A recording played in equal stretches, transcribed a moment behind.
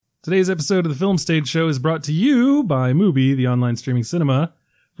Today's episode of the Film Stage Show is brought to you by Mubi, the online streaming cinema.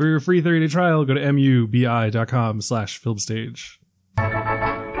 For your free 30-day trial, go to mubi.com/filmstage.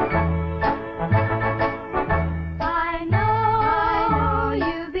 I know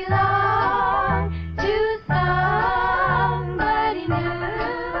you belong to somebody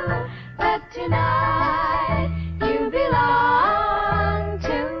new, but tonight you belong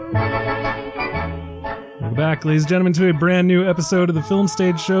to me. Welcome back, ladies and gentlemen, to a brand new episode of the Film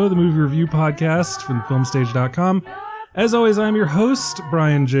Stage Show, the movie review podcast from filmstage.com. As always, I'm your host,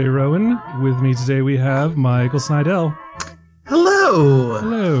 Brian J. Rowan. With me today we have Michael Snydell. Hello.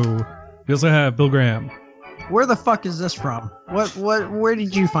 Hello. We also have Bill Graham. Where the fuck is this from? Where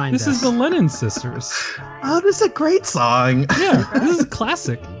did you find this? This is the Lennon Sisters. Oh, this is a great song. Yeah, this is a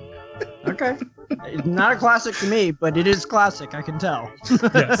classic. Okay. It's not a classic to me, but it is classic, I can tell.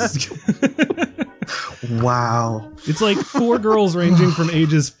 Yes. Wow. It's like four girls ranging from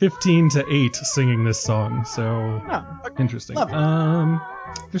ages 15 to 8 singing this song, so Okay. interesting. Love it.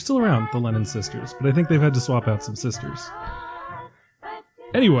 They're still around, the Lennon Sisters, but I think they've had to swap out some sisters.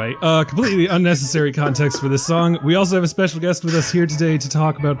 Anyway, completely unnecessary context for this song. We also have a special guest with us here today to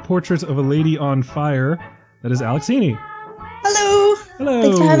talk about Portrait of a Lady on Fire. That is Alex Heaney. Hello. Hello.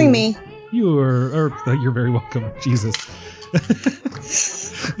 Thanks for having me. You're very welcome. Jesus.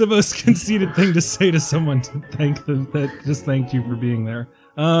 The most conceited thing to say to someone to thank them that just thanked you for being there.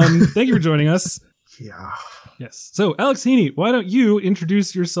 Thank you for joining us. Yeah. Yes. So, Alex Heaney, why don't you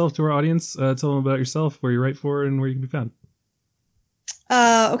introduce yourself to our audience? Tell them about yourself, where you write for, and where you can be found.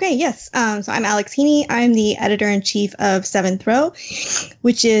 Okay, yes. So I'm Alex Heaney. I'm the editor-in-chief of Seventh Row,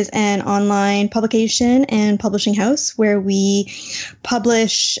 which is an online publication and publishing house where we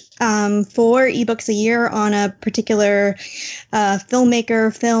publish 4 ebooks a year on a particular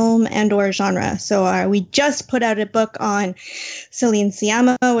filmmaker, film, and or genre. So we just put out a book on Celine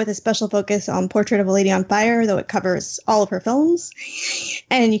Sciamma with a special focus on Portrait of a Lady on Fire, though it covers all of her films.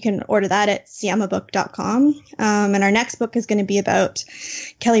 And you can order that at sciammabook.com. And our next book is going to be about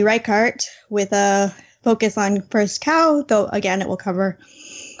Kelly Reichardt with a focus on First Cow, though again it will cover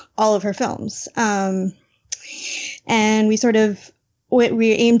all of her films. And we what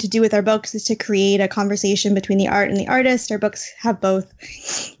we aim to do with our books is to create a conversation between the art and the artist. Our books have both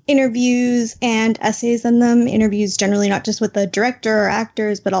interviews and essays in them. Interviews generally not just with the director or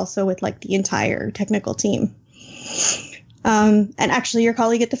actors, but also with like the entire technical team. And actually your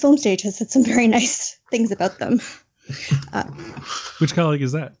colleague at the Film Stage has said some very nice things about them. Which colleague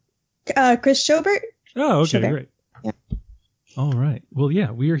is that? Chris Schobert. Oh, okay, Schobert. great. Yeah. All right. Well,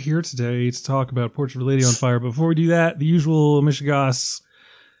 yeah, we are here today to talk about Portrait of a Lady on Fire. Before we do that, the usual Michigas.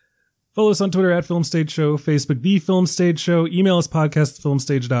 Follow us on Twitter at Film Stage Show, Facebook, The Film Stage Show, email us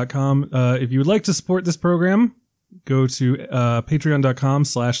podcast@filmstage.com. If you would like to support this program, go to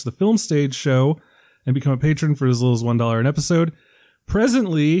patreon.com/The Film Stage Show and become a patron for as little as $1 an episode.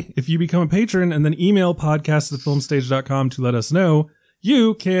 Presently, if you become a patron and then email podcast@filmstage.com to let us know,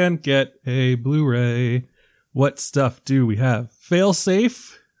 you can get a Blu-ray. What stuff do we have?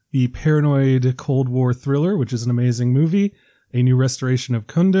 Failsafe, the paranoid Cold War thriller, which is an amazing movie, a new restoration of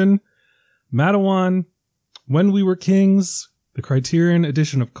Kundun, Matawan, When We Were Kings, the Criterion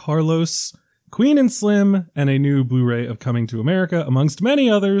edition of Carlos, Queen and Slim, and a new Blu-ray of Coming to America, amongst many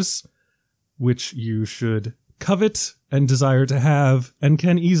others, which you should covet and desire to have and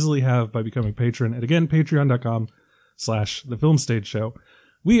can easily have by becoming a patron at, again, patreon.com/The Film Stage Show.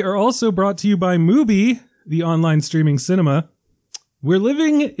 We are also brought to you by Mubi, the online streaming cinema. We're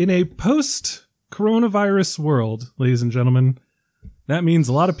living in a post-coronavirus world, ladies and gentlemen. That means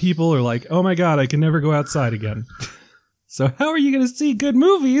a lot of people are like, oh my god, I can never go outside again. So how are you going to see good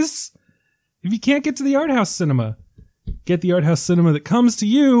movies if you can't get to the art house cinema? Get the art house cinema that comes to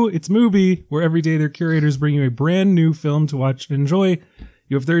you. It's Mubi, where every day their curators bring you a brand new film to watch and enjoy.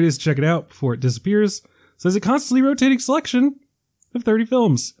 You have 30 days to check it out before it disappears. So there's a constantly rotating selection of 30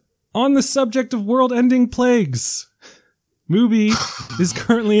 films. On the subject of world-ending plagues, Mubi is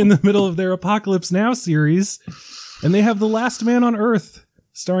currently in the middle of their Apocalypse Now series, and they have The Last Man on Earth,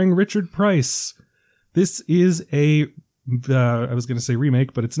 starring Richard Price. This is I was going to say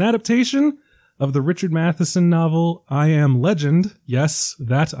remake, but it's an adaptation of the Richard Matheson novel I Am Legend. Yes,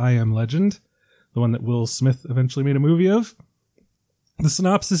 that I Am Legend. The one that Will Smith eventually made a movie of. The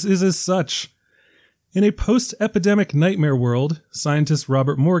synopsis is as such. In a post-epidemic nightmare world, scientist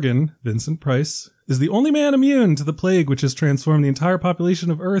Robert Morgan, Vincent Price, is the only man immune to the plague which has transformed the entire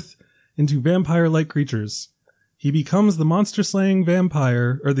population of Earth into vampire-like creatures. He becomes the monster-slaying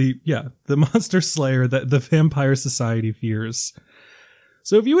vampire, or the monster slayer that the vampire society fears.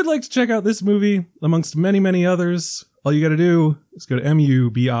 So if you would like to check out this movie, amongst many, many others, All you got to do is go to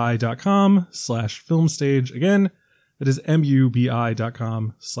mubi.com/filmstage. Again, that is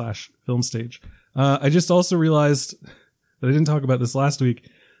mubi.com/filmstage. I just also realized that I didn't talk about this last week.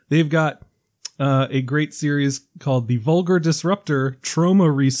 They've got a great series called The Vulgar Disruptor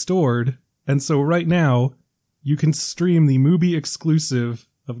Trauma Restored. And so right now, you can stream the Mubi exclusive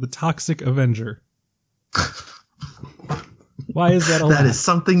of The Toxic Avenger. Why is that allowed? That is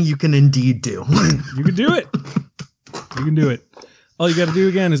something you can indeed do. You can do it. You can do it. All you got to do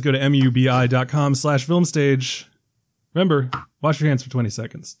again is go to mubi.com/filmstage. Remember, wash your hands for 20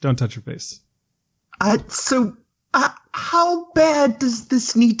 seconds. Don't touch your face. How bad does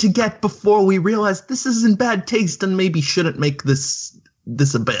this need to get before we realize this is in bad taste and maybe shouldn't make this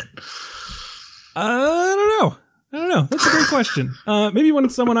a bit? I don't know. That's a great question. Maybe when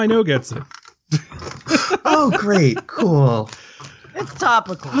someone I know gets it. Oh, great. Cool. It's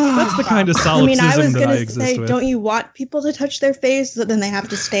topical. That's the kind of I was solipsism that I gonna exist say, with. don't you want people to touch their face so then they have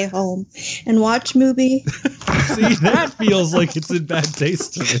to stay home and watch movie? See, that feels like it's in bad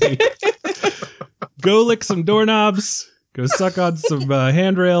taste to me. Go lick some doorknobs. Go suck on some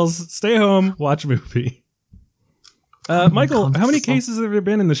handrails. Stay home. Watch movie. Michael, how many cases have there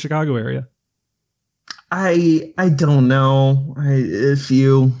been in the Chicago area? I don't know. A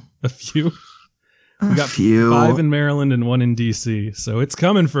few. A few. We got 5 in Maryland and 1 in DC, so it's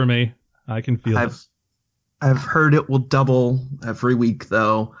coming for me. I can feel it. I've heard it will double every week,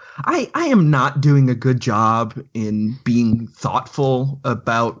 though. I am not doing a good job in being thoughtful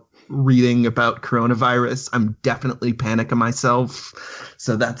about reading about coronavirus. I'm definitely panicking myself,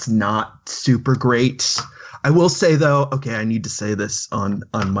 so that's not super great. I will say, though, okay, I need to say this on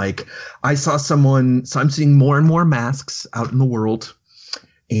mic. I saw someone, so I'm seeing more and more masks out in the world.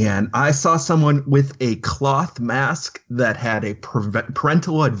 And I saw someone with a cloth mask that had a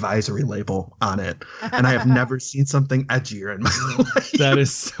parental advisory label on it. And I have never seen something edgier in my life. That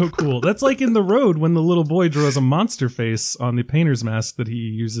is so cool. That's like in The Road when the little boy draws a monster face on the painter's mask that he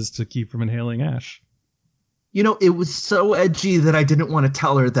uses to keep from inhaling ash. You know, it was so edgy that I didn't want to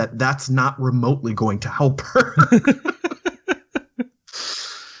tell her that that's not remotely going to help her.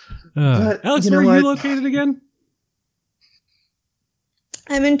 Alex, you know where are what? you located again?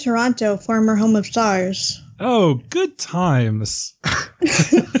 I'm in Toronto, former home of SARS. Oh, good times.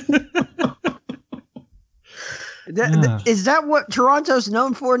 Is that what Toronto's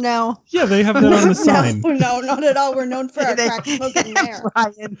known for now? Yeah, they have that on the sign. No, not at all. We're known for our crack smoking there.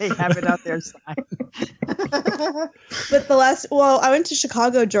 Ryan, they have it out there sign. But I went to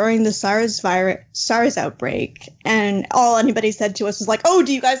Chicago during the SARS outbreak, and all anybody said to us was like, "Oh,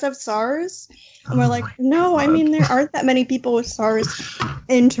 do you guys have SARS?" And we're like, "No, I mean there aren't that many people with SARS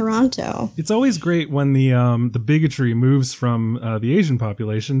in Toronto." It's always great when the bigotry moves from the Asian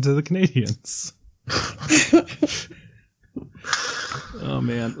population to the Canadians. Oh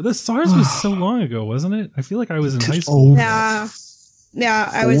man, the SARS was so long ago, wasn't it? I feel like I was in high school. Yeah,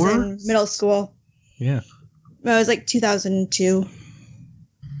 I was in middle school. Yeah, I was like 2002.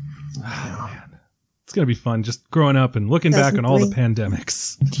 Oh, man. It's gonna be fun just growing up and looking back on all the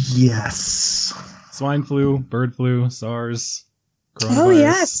pandemics. Yes. Swine flu, bird flu, SARS, coronavirus. Oh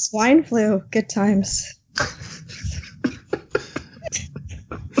yes, swine flu. Good times.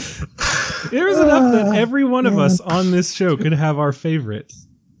 There's enough that every one of us on this show could have our favorite.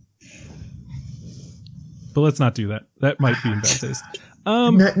 But let's not do that. That might be in bad taste.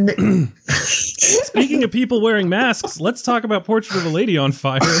 Speaking of people wearing masks, let's talk about Portrait of a Lady on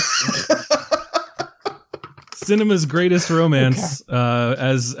Fire. Cinema's greatest romance,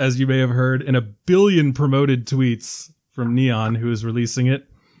 as you may have heard in a billion promoted tweets from Neon, who is releasing it.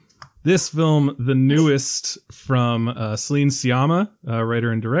 This film, the newest from Celine Sciamma,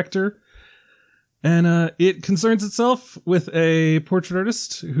 writer and director. And it concerns itself with a portrait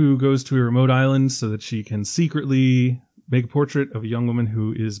artist who goes to a remote island so that she can secretly make a portrait of a young woman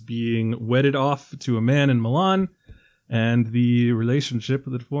who is being wedded off to a man in Milan, and the relationship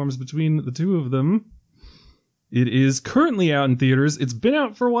that forms between the two of them. It is currently out in theaters. It's been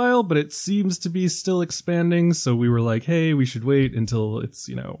out for a while, but it seems to be still expanding. So we were like, hey, we should wait until it's,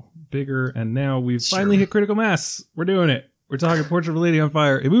 bigger. And now we've finally hit critical mass. We're doing it. We're talking Portrait of a Lady on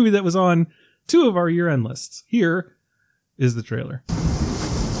Fire, a movie that was on 2 of our year-end lists. Here is the trailer.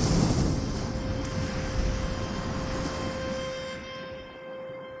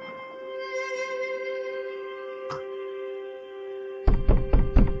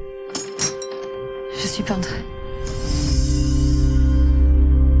 Je suis peintre.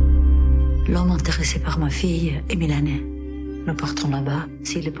 L'homme intéressé par ma fille est milanais. Nous partons là-bas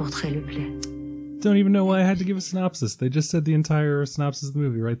si le portrait lui plaît. Don't even know why I had to give a synopsis. They just said the entire synopsis of the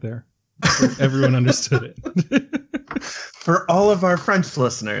movie right there. So everyone understood it. For all of our French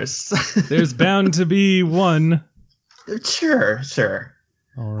listeners. There's bound to be one. Sure.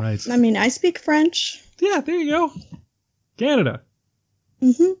 All right. I mean, I speak French. Yeah, there you go. Canada.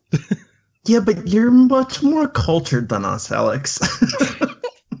 Mm-hmm. Yeah, but you're much more cultured than us, Alex.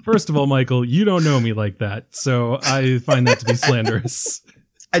 First of all, Michael, you don't know me like that, so I find that to be slanderous.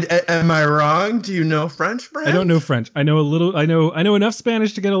 Am I wrong? Do you know French, Brad? I don't know French. I know a little. I know enough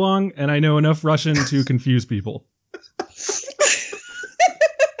Spanish to get along, and I know enough Russian to confuse people.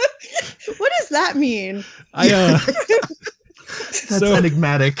 What does that mean? That's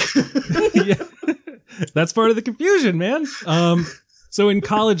enigmatic. Yeah, that's part of the confusion, man. So in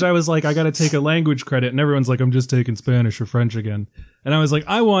college, I was like, I got to take a language credit, and everyone's like, I'm just taking Spanish or French again. And I was like,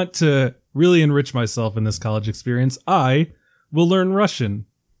 I want to really enrich myself in this college experience. I will learn Russian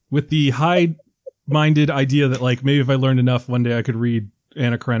with the high-minded idea that, like, maybe if I learned enough, one day I could read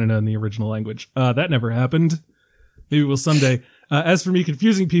Anna Karenina in the original language. That never happened. Maybe it will someday. As for me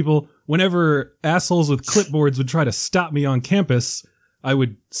confusing people, whenever assholes with clipboards would try to stop me on campus, I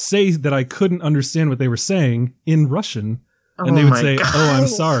would say that I couldn't understand what they were saying in Russian. And they would say, God. "Oh, I'm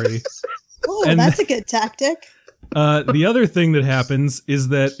sorry." Oh, And that's a good tactic. The other thing that happens is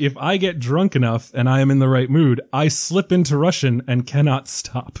that if I get drunk enough and I am in the right mood, I slip into Russian and cannot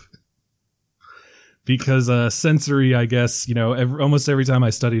stop. Because sensory, I guess, almost every time I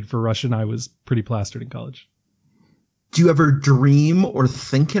studied for Russian, I was pretty plastered in college. Do you ever dream or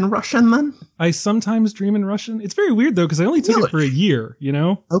think in Russian then? I sometimes dream in Russian. It's very weird, though, because I only took it for a year,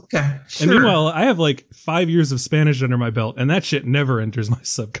 Okay, sure. And meanwhile, I have like 5 years of Spanish under my belt, and that shit never enters my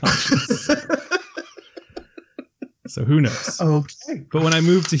subconscious. So who knows? Okay. But when I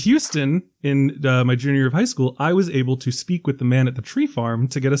moved to Houston in my junior year of high school, I was able to speak with the man at the tree farm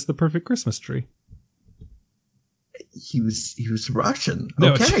to get us the perfect Christmas tree. He was Russian.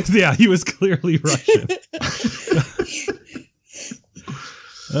 No, Okay. yeah, he was clearly Russian.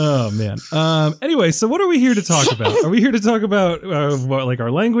 Oh man. Anyway, so what are we here to talk about? Are we here to talk about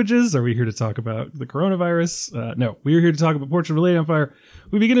our languages? Are we here to talk about the coronavirus? No, we are here to talk about Portrait of a Lady on Fire.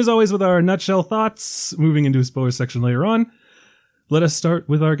 We begin as always with our nutshell thoughts, moving into a spoiler section later on. Let us start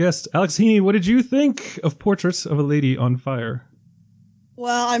with our guest, Alex Heaney. What did you think of Portrait of a Lady on Fire?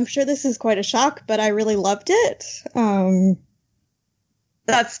 Well, I'm sure this is quite a shock, but I really loved it.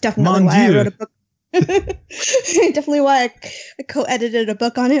 That's definitely why I wrote a book. Definitely why I co-edited a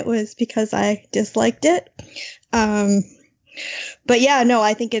book on it, was because I disliked it. But yeah, no,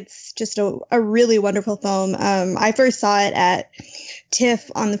 I think it's just a really wonderful film. I first saw it at TIFF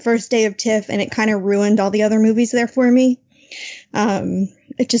on the first day of TIFF, and it kind of ruined all the other movies there for me.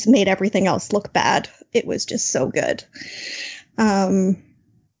 It just made everything else look bad. It was just so good.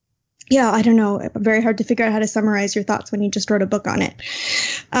 Yeah, I don't know. Very hard to figure out how to summarize your thoughts when you just wrote a book on it.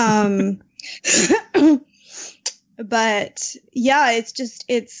 But yeah,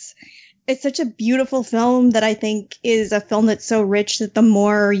 it's such a beautiful film that I think is a film that's so rich that the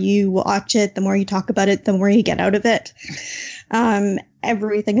more you watch it, the more you talk about it, the more you get out of it.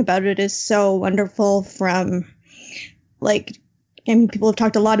 Everything about it is so wonderful, from people have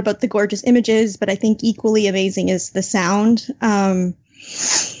talked a lot about the gorgeous images, but I think equally amazing is the sound.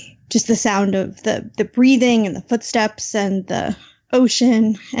 Just the sound of the breathing and the footsteps and the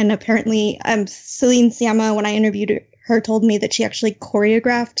ocean. And apparently Celine Sciamma, when I interviewed her, told me that she actually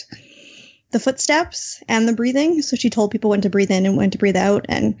choreographed the footsteps and the breathing. So she told people when to breathe in and when to breathe out,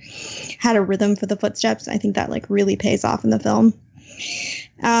 and had a rhythm for the footsteps. I think that really pays off in the film.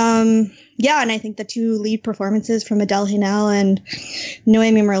 Yeah, and I think the two lead performances from Adèle Haenel and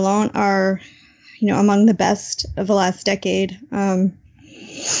Noémie Merlan are, among the best of the last decade.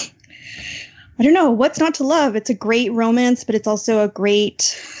 I don't know, what's not to love? It's a great romance, but it's also a great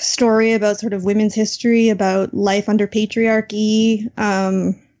story about sort of women's history, about life under patriarchy,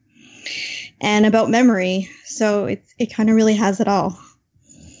 and about memory. So it kind of really has it all.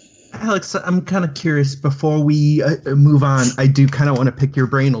 Alex, I'm kind of curious, before we move on, I do kind of want to pick your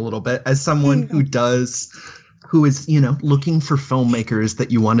brain a little bit as someone who is, looking for filmmakers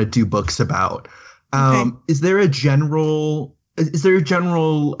that you want to do books about. Okay. Is there a general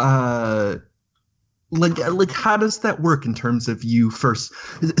like how does that work in terms of you first?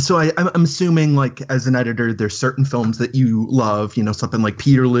 So I'm assuming, like, as an editor, there's certain films that you love, something like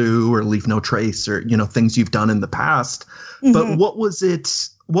Peterloo or Leave No Trace, or, things you've done in the past. Mm-hmm. But what was it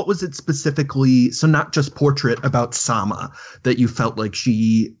specifically, so not just Portrait, about Sama, that you felt like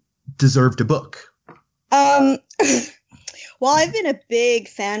she deserved a book? Well, I've been a big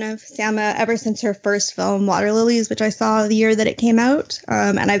fan of Sama ever since her first film, Water Lilies, which I saw the year that it came out.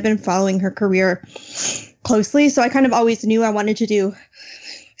 And I've been following her career closely. So I kind of always knew I wanted to do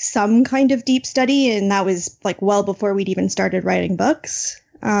some kind of deep study, and that was like well before we'd even started writing books.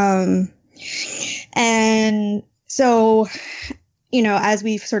 And so, you know, as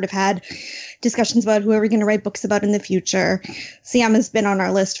we've sort of had discussions about who are we going to write books about in the future, Siam has been on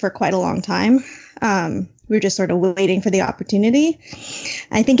our list for quite a long time. We were just sort of waiting for the opportunity.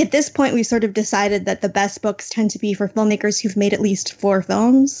 I think at this point, we've sort of decided that the best books tend to be for filmmakers who've made at least 4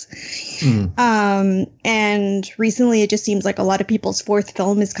 films. And recently, it just seems like a lot of people's 4th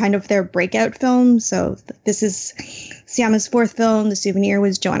film is kind of their breakout film. So this is Siama's 4th film. The Souvenir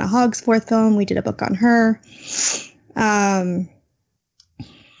was Joanna Hogg's 4th film. We did a book on her.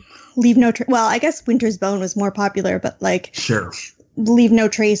 Leave No Trace. Well, I guess Winter's Bone was more popular, but like, Sure. Leave No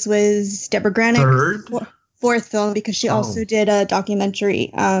Trace was Deborah Granick's 3rd? 4th film, because she also did a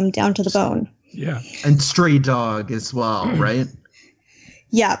documentary, Down to the Bone. Yeah. And Stray Dog as well, right?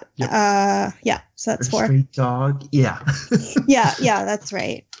 Yeah. Yep. Yeah. So that's Or 4. Stray Dog? Yeah. Yeah, that's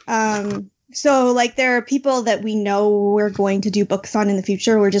right. So like there are people that we know we're going to do books on in the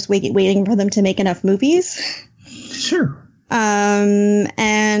future. We're just waiting for them to make enough movies. Sure. And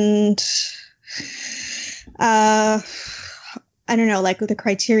I don't know, like with the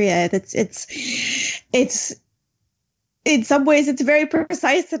criteria, it's in some ways it's very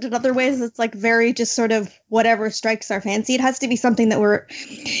precise, and in other ways it's like very just sort of whatever strikes our fancy. It has to be something that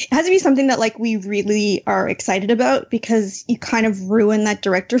like we really are excited about, because you kind of ruin that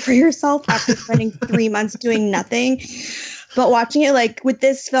director for yourself after spending 3 months doing nothing. But watching it, like with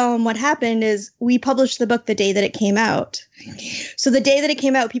this film, what happened is we published the book the day that it came out. So the day that it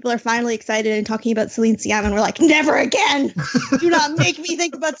came out, people are finally excited and talking about Celine Sciamma, and we're like, never again! Do not make me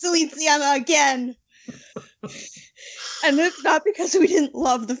think about Celine Sciamma again! And it's not because we didn't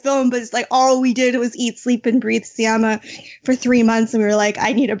love the film, but it's like all we did was eat, sleep, and breathe Sciamma for 3 months, and we were like,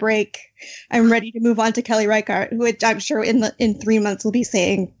 I need a break. I'm ready to move on to Kelly Reichardt, which I'm sure in 3 months we'll be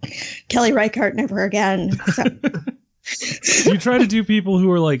saying, Kelly Reichardt never again. So. Do you try to do people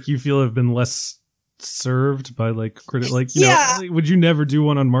who are like you feel have been less served by like you know, like, would you never do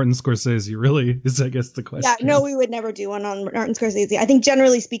one on Martin Scorsese? Really, is I guess the question. Yeah, no, we would never do one on Martin Scorsese. I think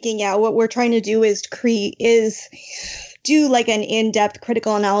generally speaking, yeah, what we're trying to do is do like an in-depth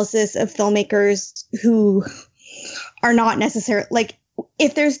critical analysis of filmmakers who are not necessarily like,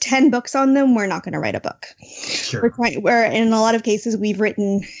 if there's 10 books on them, we're not going to write a book. Sure. Where in a lot of cases we've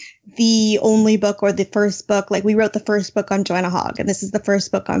written the only book or the first book. Like we wrote the first book on Joanna Hogg, and this is the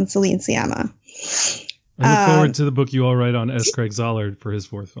first book on Celine Sciamma. I look forward to the book you all write on S. Craig Zollard for his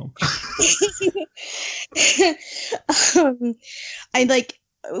 4th film.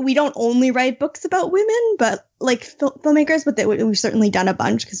 We don't only write books about women, but like filmmakers, but we've certainly done a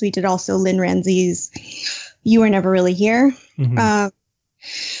bunch, because we did also Lynn Ramsey's You Were Never Really Here. Mm-hmm.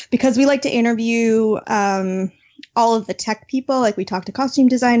 Because we like to interview all of the tech people. Like we talk to costume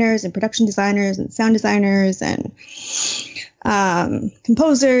designers and production designers and sound designers and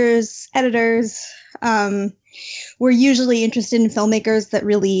composers, editors. We're usually interested in filmmakers that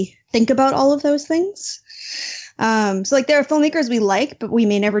really think about all of those things. So like there are filmmakers we like, but we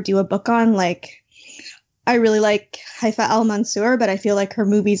may never do a book on. Like I really like Haifa Al-Mansour, but I feel like her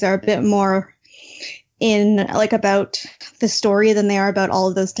movies are a bit more in like about the story than they are about all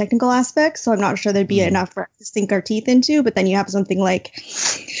of those technical aspects. So I'm not sure there'd be enough for us to sink our teeth into. But then you have something like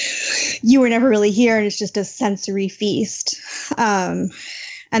You Were Never Really Here, and it's just a sensory feast.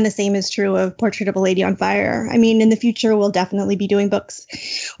 And the same is true of Portrait of a Lady on Fire. I mean, in the future, we'll definitely be doing books.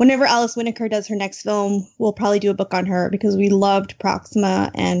 Whenever Alice Winokur does her next film, we'll probably do a book on her, because we loved Proxima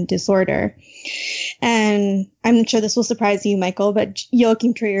and Disorder. And I'm sure this will surprise you, Michael, but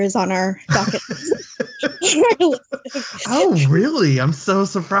Joachim Trier is on our docket. Oh, really? I'm so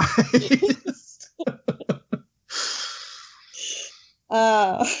surprised.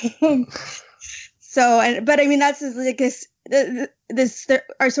 But I mean, that's like this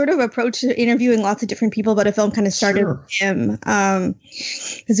our sort of approach to interviewing lots of different people about a film kind of started with him,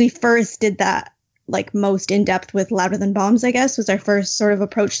 because we first did that like most in depth with Louder Than Bombs, I guess, was our first sort of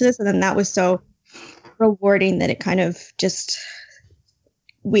approach to this, and then that was so rewarding that it kind of just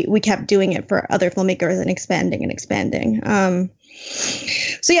we kept doing it for other filmmakers and expanding.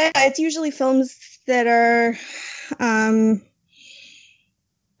 So yeah, it's usually films that are I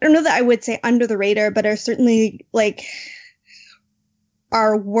don't know that I would say under the radar, but are certainly like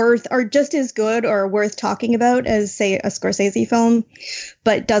are just as good or worth talking about as, say, a Scorsese film,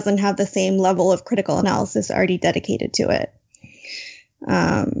 but doesn't have the same level of critical analysis already dedicated to it.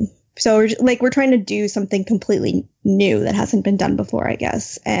 So we're trying to do something completely new that hasn't been done before, I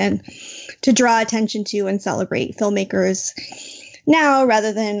guess, and to draw attention to and celebrate filmmakers now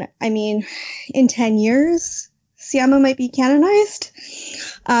rather than, I mean, in 10 years, Sciamma might be canonized.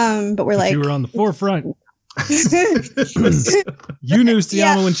 But we're like, you were on the forefront. You knew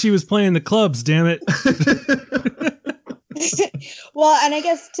Siama when she was playing the clubs, damn it. well, and I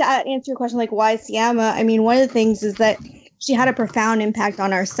guess to answer your question, like, why Siama? I mean, one of the things is that she had a profound impact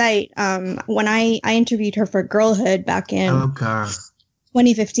on our site. When I interviewed her for Girlhood back in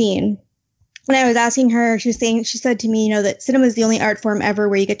 2015, when I was asking her, she said to me, that cinema is the only art form ever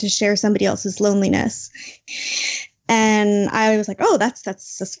where you get to share somebody else's loneliness. And I was like, oh, that's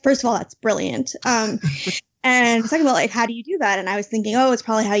first of all, that's brilliant. And second of all, like, how do you do that? And I was thinking, oh, it's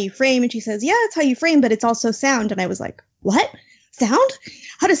probably how you frame. And she says, yeah, it's how you frame, but it's also sound. And I was like, what? Sound?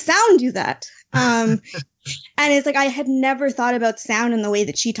 How does sound do that? And it's like, I had never thought about sound in the way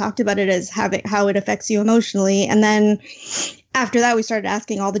that she talked about it as how it affects you emotionally. And then after that, we started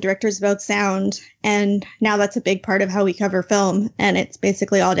asking all the directors about sound. And now that's a big part of how we cover film. And it's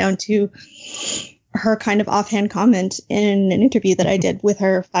basically all down to her kind of offhand comment in an interview that I did with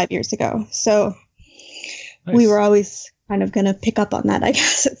her 5 years ago. So nice. We were always kind of going to pick up on that, I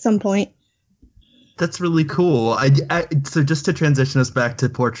guess, at some point. That's really cool. So just to transition us back to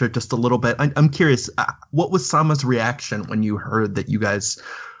Portrait just a little bit, I'm curious, what was Sama's reaction when you heard that you guys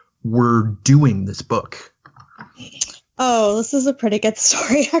were doing this book? Oh, this is a pretty good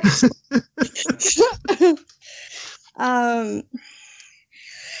story, actually.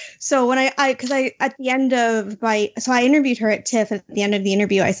 So when I interviewed her at TIFF. At the end of the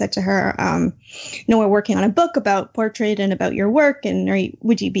interview, I said to her, we're working on a book about Portrait and about your work, and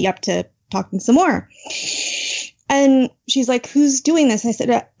would you be up to talking some more? And she's like, who's doing this? I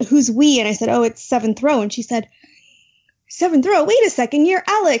said, who's we? And I said, oh, it's Seventh Row. And she said, Seventh Row? Wait a second, you're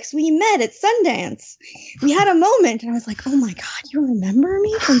Alex. We met at Sundance. We had a moment. And I was like, oh my God, you remember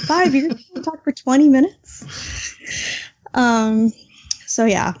me from 5 years ago? We talked for 20 minutes. So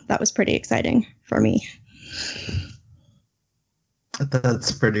yeah, that was pretty exciting for me.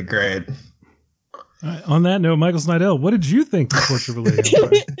 That's pretty great. On that note, Michael Snydell, what did you think of Portrait of a Lady on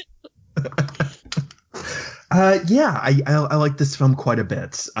Fire? I like this film quite a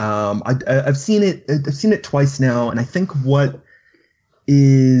bit. I've seen it twice now, and I think what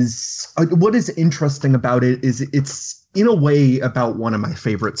is interesting about it is it's in a way about one of my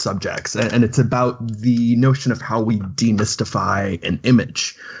favorite subjects, and it's about the notion of how we demystify an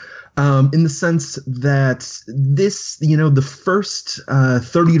image. In the sense that this, the first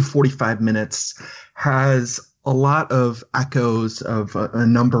 30 to 45 minutes has a lot of echoes of a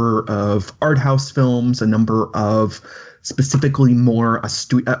number of art house films, a number of specifically more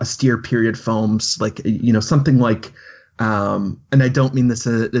austere period films, like, something like, and I don't mean this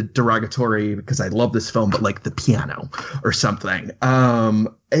derogatory because I love this film, but like The Piano or something.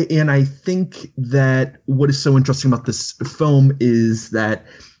 And I think that what is so interesting about this film is that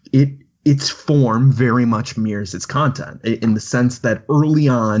its form very much mirrors its content, in the sense that early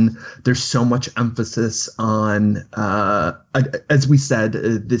on, there's so much emphasis on, as we said,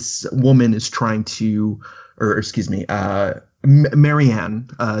 this woman is trying to, Marianne,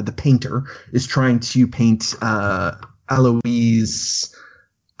 the painter, is trying to paint Eloise.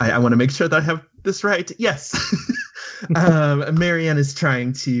 I want to make sure that I have this right. Yes. Marianne is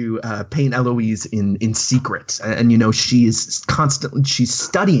trying to paint Eloise in secret, and she's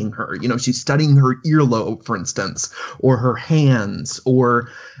studying her. She's studying her earlobe, for instance, or her hands,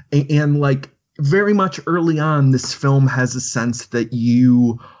 and like very much early on, this film has a sense that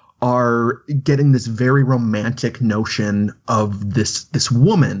you are getting this very romantic notion of this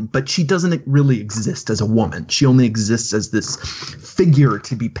woman, but she doesn't really exist as a woman. She only exists as this figure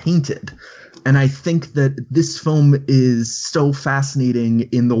to be painted. And I think that this film is so fascinating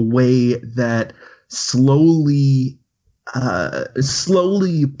in the way that slowly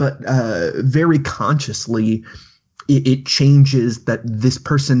but very consciously, it changes, that this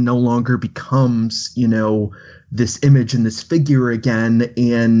person no longer becomes, this image and this figure again,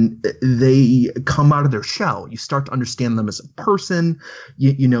 and they come out of their shell. You start to understand them as a person.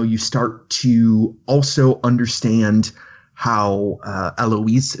 You start to also understand how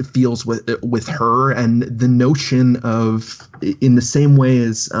Eloise feels with her, and the notion of, in the same way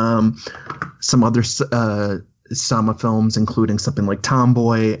as some other Sama films, including something like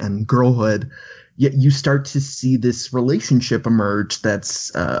Tomboy and Girlhood, yet you start to see this relationship emerge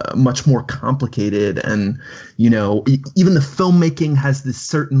that's much more complicated. And, even the filmmaking has this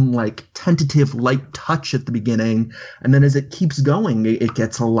certain like tentative light touch at the beginning. And then as it keeps going, it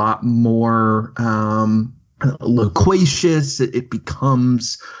gets a lot more loquacious. It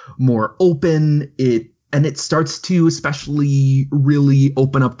becomes more open. And it starts to especially really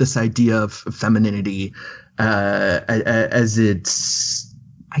open up this idea of femininity as it's,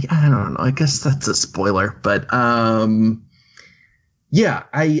 I don't know, I guess that's a spoiler, but Yeah,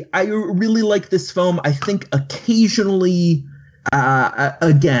 I really like this film. I think occasionally,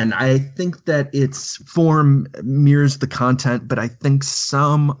 again, I think that its form mirrors the content, but I think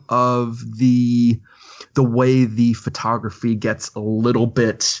some of the way the photography gets a little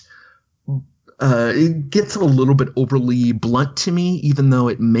bit overly blunt to me, even though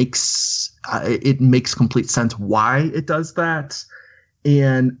it makes complete sense why it does that.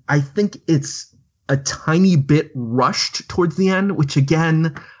 And I think it's a tiny bit rushed towards the end, which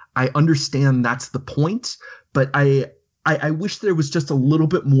again, I understand that's the point, but I wish there was just a little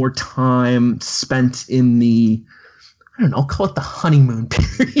bit more time spent in the, I don't know, I'll call it the honeymoon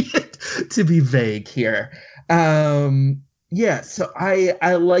period to be vague here. Yeah, so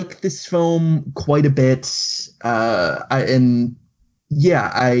I like this film quite a bit. I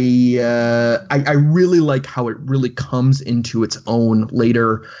really like how it really comes into its own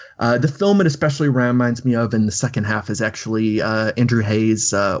later. The film it especially reminds me of in the second half is actually Andrew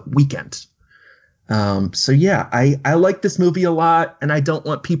Hayes' Weekend. So yeah, I like this movie a lot, and I don't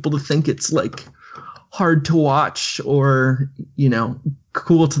want people to think it's like hard to watch or, you know,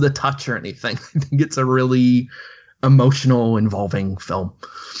 cool to the touch or anything. I think it's a really emotional, involving film.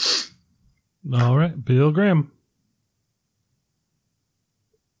 All right, Bill Graham.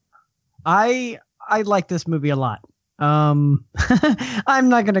 I like this movie a lot. I'm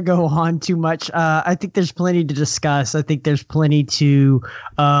not going to go on too much. I think there's plenty to discuss. I think there's plenty to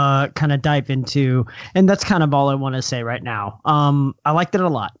kind of dive into. And that's kind of all I want to say right now. I liked it a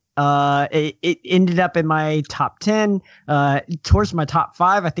lot. It ended up in my top 10, towards my top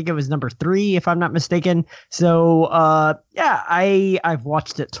 5. I think it was number 3, if I'm not mistaken. So, yeah, I've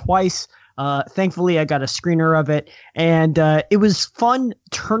watched it twice. Thankfully, I got a screener of it, and it was fun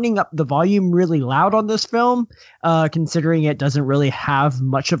turning up the volume really loud on this film, considering it doesn't really have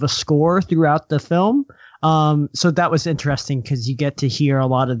much of a score throughout the film. So that was interesting because you get to hear a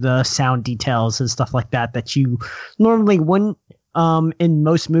lot of the sound details and stuff like that you normally wouldn't in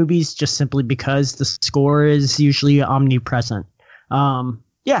most movies, just simply because the score is usually omnipresent.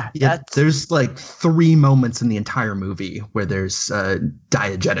 Yeah, there's like 3 moments in the entire movie where there's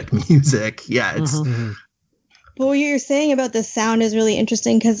diegetic music. Yeah, it's. But what you're saying about the sound is really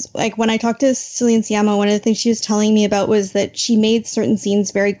interesting because, like, when I talked to Celine Sciamma, one of the things she was telling me about was that she made certain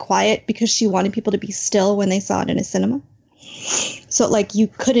scenes very quiet because she wanted people to be still when they saw it in a cinema. So, like, you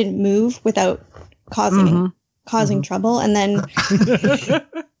couldn't move without causing trouble, and then.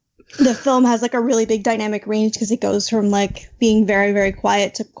 The film has like a really big dynamic range because it goes from like being very, very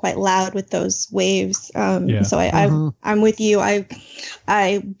quiet to quite loud with those waves. So I'm with you. I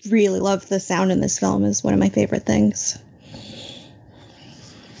really love the sound in this film. Is one of my favorite things.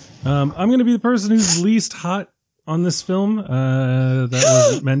 I'm going to be the person who's least hot on this film. That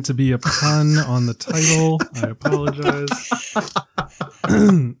wasn't meant to be a pun on the title. I apologize.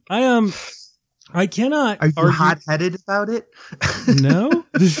 I cannot. Are you hot-headed about it? No.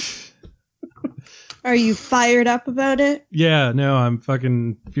 Are you fired up about it? Yeah, no, I'm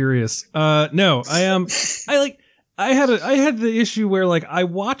fucking furious. No, I am. I had the issue where like I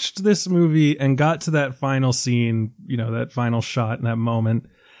watched this movie and got to that final scene, you know, that final shot in that moment,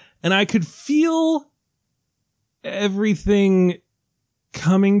 and I could feel everything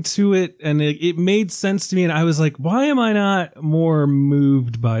coming to it, and it made sense to me, and I was like, why am I not more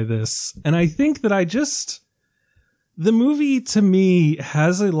moved by this? And I think that the movie to me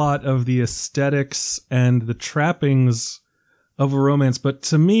has a lot of the aesthetics and the trappings of a romance, but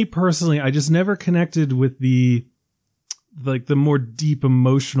to me personally, I just never connected with the more deep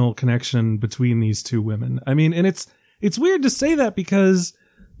emotional connection between these two women. I mean, and it's weird to say that because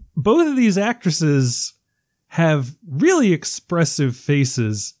both of these actresses have really expressive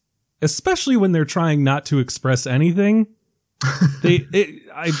faces, especially when they're trying not to express anything.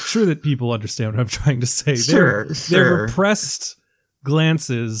 I'm sure that people understand what I'm trying to say. Sure. Their repressed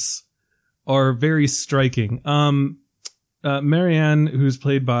glances are very striking. Marianne, who's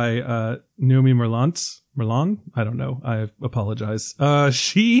played by Naomi Merlan, I don't know. I apologize.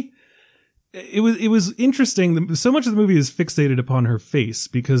 It was interesting. So much of the movie is fixated upon her face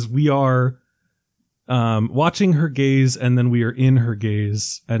because we are watching her gaze, and then we are in her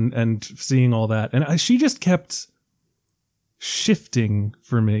gaze and seeing all that. And she just kept shifting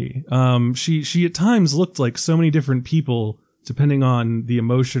for me. She at times looked like so many different people depending on the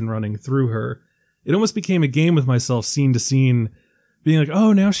emotion running through her. It almost became a game with myself, scene to scene, being like,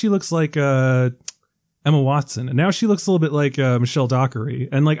 oh, now she looks like Emma Watson, and now she looks a little bit like Michelle Dockery,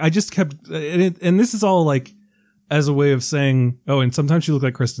 and like I just kept, and this is all like as a way of saying, oh, and sometimes she looked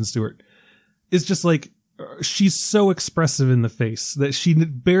like Kristen Stewart. It's just like she's so expressive in the face that she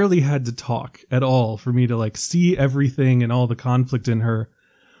barely had to talk at all for me to like see everything and all the conflict in her.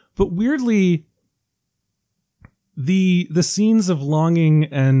 But weirdly, the scenes of longing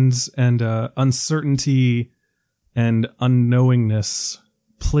and uncertainty and unknowingness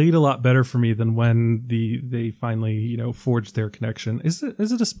played a lot better for me than when they finally, you know, forged their connection. Is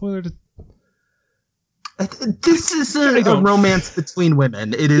it a spoiler to? This is a romance between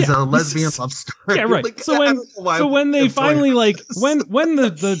women. It is a lesbian love story. Yeah, right. Like, so when they finally like when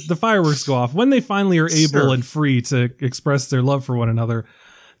the fireworks go off, when they finally are able and free to express their love for one another,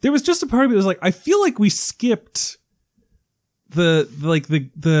 there was just a part of me that was like, I feel like we skipped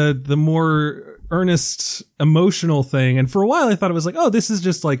the more earnest emotional thing, and for a while I thought it was like, oh, this is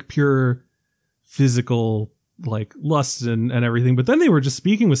just like pure physical like lust and everything, but then they were just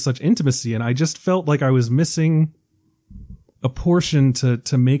speaking with such intimacy, and I just felt like I was missing a portion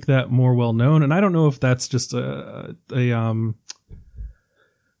to make that more well known. And I don't know if that's just a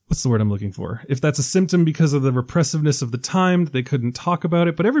what's the word I'm looking for, if that's a symptom because of the repressiveness of the time that they couldn't talk about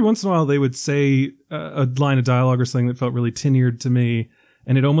it, but every once in a while they would say a line of dialogue or something that felt really tenured to me,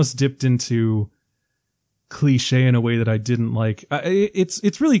 and it almost dipped into cliche in a way that I didn't like.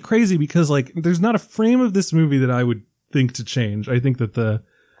 It's really crazy because like there's not a frame of this movie that I would think to change. I think that the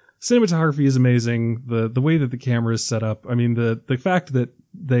cinematography is amazing, the way that the camera is set up. I mean, the fact that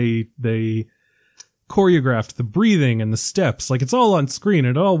they choreographed the breathing and the steps, like it's all on screen,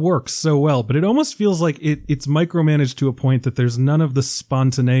 it all works so well, but it almost feels like it's micromanaged to a point that there's none of the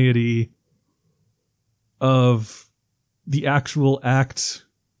spontaneity of the actual act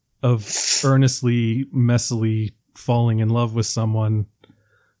of earnestly, messily falling in love with someone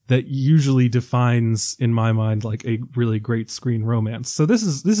that usually defines, in my mind, like a really great screen romance. So this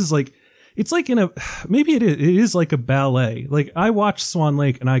is like, it's like maybe it is like a ballet. Like I watch Swan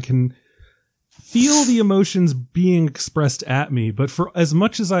Lake and I can feel the emotions being expressed at me, but for as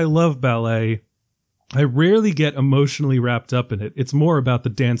much as I love ballet, I rarely get emotionally wrapped up in it. It's more about the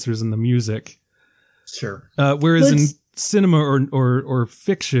dancers and the music. Sure. Whereas in cinema or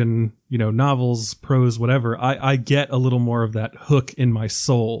fiction, you know, novels, prose, whatever, I get a little more of that hook in my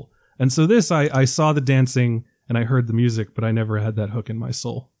soul. And so this, I saw the dancing and I heard the music, but I never had that hook in my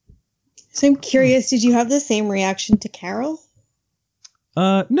soul. So I'm curious, did you have the same reaction to Carol?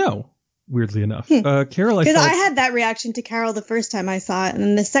 No, weirdly enough. Carol, because I had that reaction to Carol the first time I saw it, and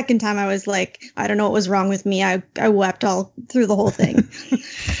then the second time I was like, I don't know what was wrong with me. I wept all through the whole thing.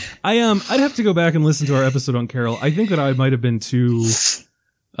 I'd have to go back and listen to our episode on Carol. I think that I might have been too,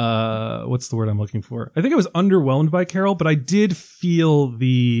 what's the word I'm looking for? I think I was underwhelmed by Carol, but I did feel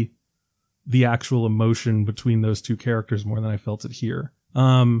the actual emotion between those two characters more than I felt it here.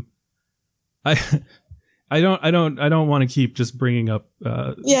 I don't want to keep just bringing up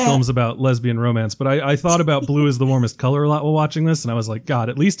films about lesbian romance, but I thought about Blue is the Warmest Color a lot while watching this, and I was like, God,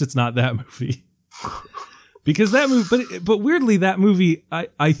 at least it's not that movie. Because that movie, but weirdly, that movie,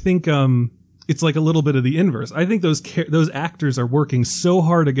 I think it's like a little bit of the inverse. I think those actors are working so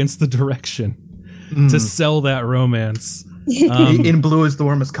hard against the direction to sell that romance. In Blue is the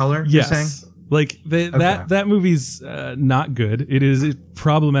Warmest Color, yes. you're saying? Like that movie's not good. It's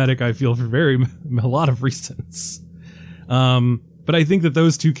problematic, I feel, for a lot of reasons. But I think that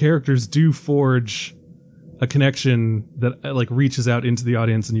those two characters do forge a connection that like reaches out into the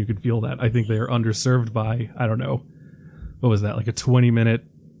audience, and you could feel that. I think they are underserved by, I don't know, what was that, like a 20-minute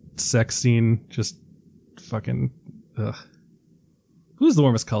sex scene? Just fucking. Ugh. Who's the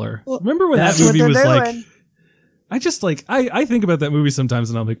Warmest Color? Well, remember when that movie was like? I just like I think about that movie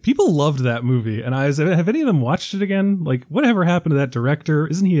sometimes, and I'm like, people loved that movie, and have any of them watched it again? Like, whatever happened to that director?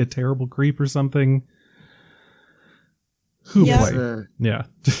 Isn't he a terrible creep or something? Yeah.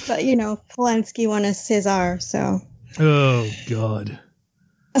 But you know, Polanski won a César, so. Oh God.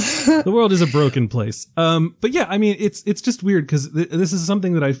 The world is a broken place. But yeah, I mean, it's just weird because this is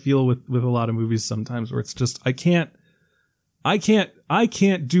something that I feel with a lot of movies sometimes, where it's just I can't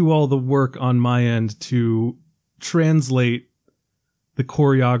do all the work on my end to translate the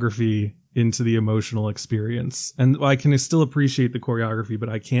choreography into the emotional experience. And I can still appreciate the choreography, but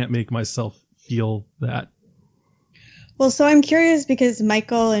I can't make myself feel that. Well, so I'm curious because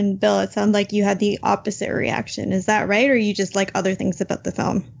Michael and Bill, it sounds like you had the opposite reaction. Is that right? Or you just like other things about the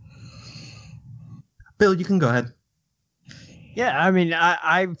film? Bill, you can go ahead. Yeah, I mean,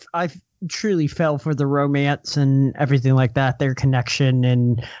 I've truly fell for the romance and everything like that, their connection,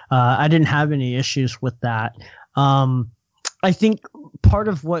 and I didn't have any issues with that. I think part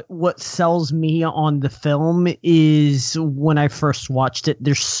of what sells me on the film is when I first watched it,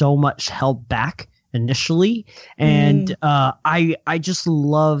 there's so much held back initially, and I just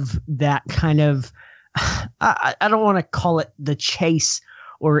love that kind of I don't want to call it the chase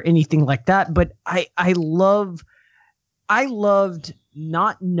or anything like that, but I loved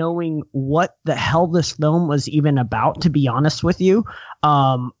not knowing what the hell this film was even about, to be honest with you.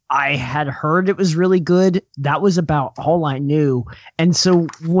 I had heard it was really good. That was about all I knew. And so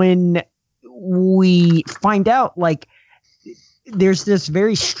when we find out, like, there's this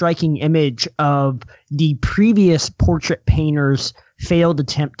very striking image of the previous portrait painter's failed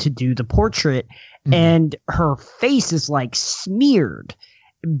attempt to do the portrait, and her face is like smeared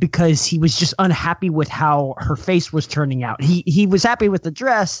because he was just unhappy with how her face was turning out. He was happy with the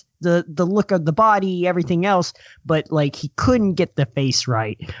dress, the look of the body, everything else, but like he couldn't get the face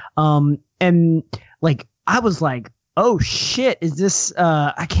right. And like I was like, oh shit, is this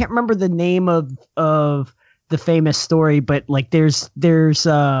I can't remember the name of the famous story, but like there's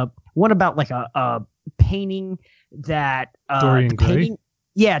one about like a painting that Dorian Gray?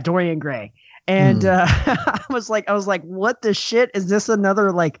 Yeah, Dorian Gray. And I was like, what the shit? Is this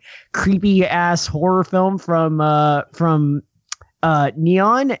another like creepy ass horror film from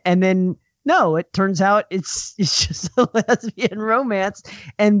Neon? And then no, it turns out it's just a lesbian romance,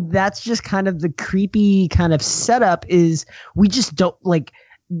 and that's just kind of the creepy kind of setup. Is we just don't like.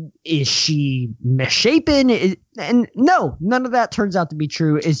 Is she misshapen? And no, none of that turns out to be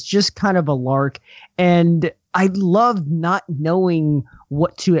true. It's just kind of a lark. And I loved not knowing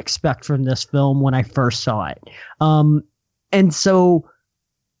what to expect from this film when I first saw it. And so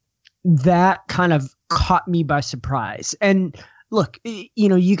that kind of caught me by surprise. And look, you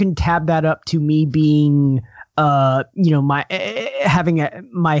know, you can tab that up to me being my having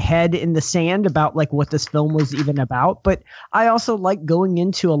my head in the sand about like what this film was even about. But I also like going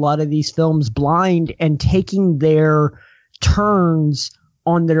into a lot of these films blind and taking their turns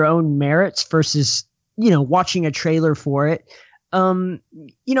on their own merits versus, watching a trailer for it. I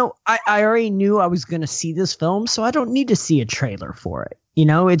already knew I was going to see this film, so I don't need to see a trailer for it.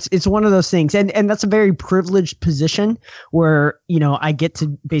 It's one of those things. And that's a very privileged position where, I get to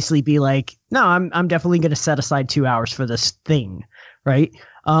basically be like, no, I'm definitely going to set aside 2 hours for this thing. Right.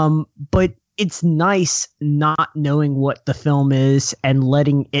 But it's nice not knowing what the film is and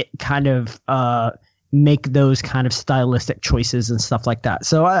letting it kind of, make those kind of stylistic choices and stuff like that.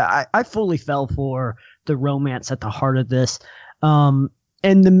 So I fully fell for the romance at the heart of this, and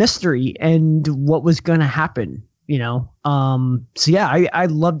the mystery and what was going to happen. So yeah, I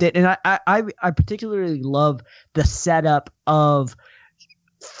loved it. And I particularly love the setup of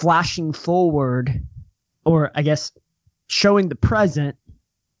flashing forward, or I guess showing the present,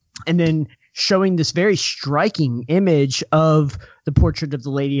 and then showing this very striking image of the portrait of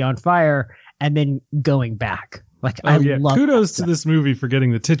the lady on fire, and then going back. Like, I love kudos to this movie for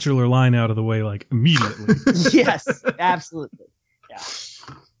getting the titular line out of the way, like, immediately. Yes, absolutely. Yeah.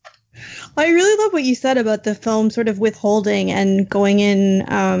 I really love what you said about the film sort of withholding and going in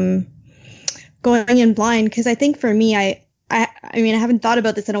blind, because I think for me, I mean, I haven't thought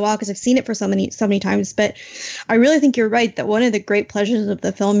about this in a while because I've seen it for so many times, but I really think you're right that one of the great pleasures of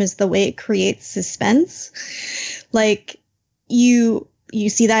the film is the way it creates suspense. Like, you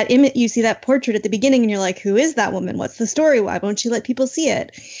see that image, you see that portrait at the beginning, and you're like, who is that woman? What's the story? Why won't she let people see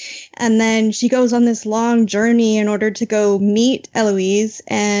it? And then she goes on this long journey in order to go meet Eloise,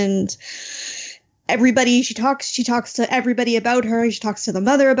 and everybody, she talks to everybody about her. She talks to the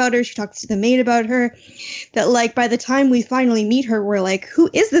mother about her. She talks to the maid about her. That, like, by the time we finally meet her, we're like, who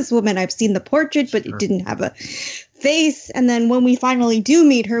is this woman? I've seen the portrait, but it didn't have a face. And then when we finally do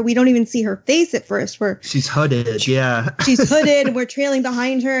meet her, we don't even see her face at first. She's hooded. Yeah. She's hooded. We're trailing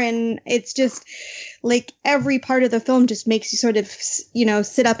behind her. And it's just like every part of the film just makes you sort of,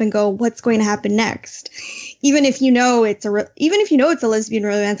 sit up and go, what's going to happen next? Even if it's a lesbian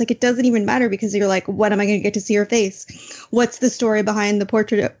romance, like, it doesn't even matter, because you're like, when am I going to get to see her face? What's the story behind the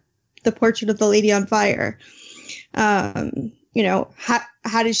portrait of the lady on fire?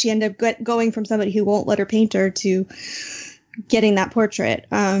 How did she end up going from somebody who won't let her paint her to getting that portrait?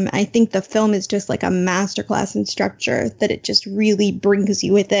 I think the film is just like a masterclass in structure, that it just really brings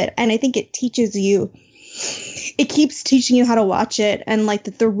you with it. And I think it keeps teaching you how to watch it, and like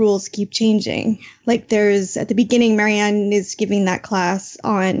that the rules keep changing. Like, there's, at the beginning, Marianne is giving that class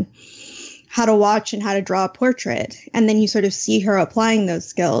on how to watch and how to draw a portrait. And then you sort of see her applying those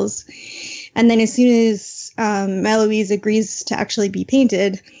skills. And then as soon as Eloise agrees to actually be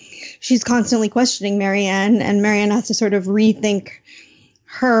painted, she's constantly questioning Marianne, and Marianne has to sort of rethink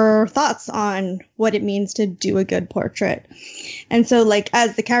her thoughts on what it means to do a good portrait. And so, like,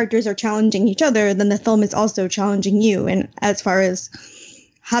 as the characters are challenging each other, then the film is also challenging you, and as far as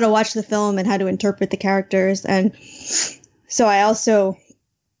how to watch the film and how to interpret the characters. And so I also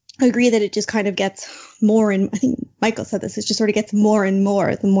agree that it just kind of gets more, and I think Michael said this, it just sort of gets more and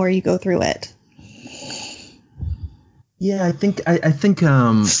more the more you go through it. Yeah, I think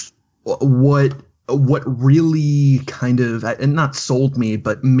what really kind of, and not sold me,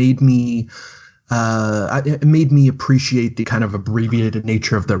 but made me it made me appreciate the kind of abbreviated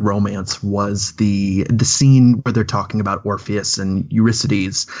nature of the romance was the scene where they're talking about Orpheus and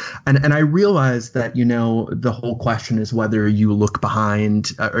Eurydice, and I realized that, you know, the whole question is whether you look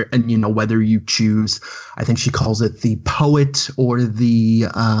behind, and, you know, whether you choose, I think she calls it the poet or the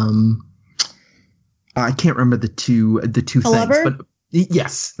I can't remember the two things, lover? but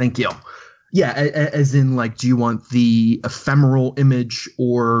yes, thank you. Yeah, as in, like, do you want the ephemeral image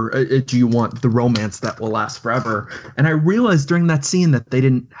or do you want the romance that will last forever? And I realized during that scene that they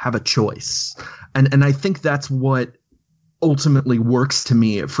didn't have a choice. And I think that's what ultimately works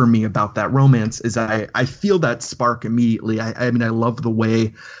for me about that romance is I feel that spark immediately. I mean, I love the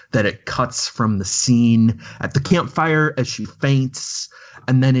way that it cuts from the scene at the campfire as she faints,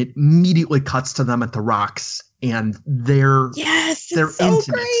 and then it immediately cuts to them at the rocks. And they're so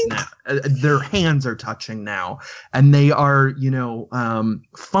intimate great. now. Their hands are touching now, and they are, you know,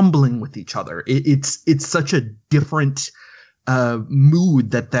 fumbling with each other. It's such a different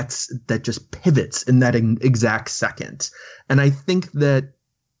mood that just pivots in that exact second. And I think that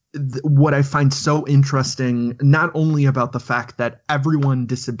what I find so interesting, not only about the fact that everyone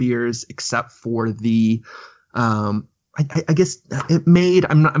disappears except for the I guess it made,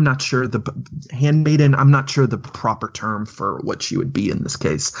 I'm not sure, the handmaiden, I'm not sure the proper term for what she would be in this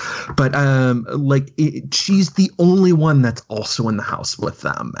case, but she's the only one that's also in the house with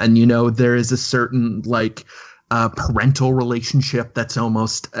them. And, you know, there is a certain parental relationship that's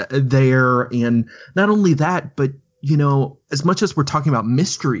almost there. And not only that, but, you know, as much as we're talking about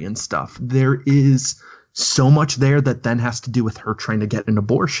mystery and stuff, there is so much there that then has to do with her trying to get an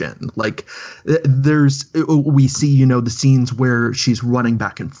abortion. Like, we see, you know, the scenes where she's running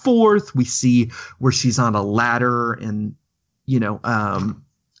back and forth. We see where she's on a ladder and, you know,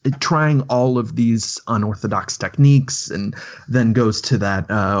 trying all of these unorthodox techniques, and then goes to that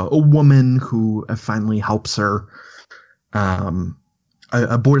a woman who finally helps her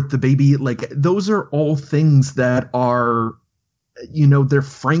abort the baby. Like, those are all things that are, you know, they're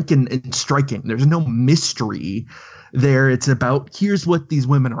frank and striking. There's no mystery there. It's about, here's what these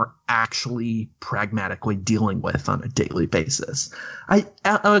women are actually pragmatically dealing with on a daily basis.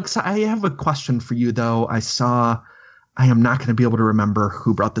 Alex, I have a question for you, though. I am not going to be able to remember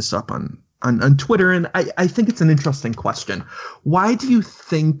who brought this up on Twitter, and I think it's an interesting question. Why do you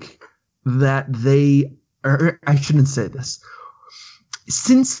think that or I shouldn't say this,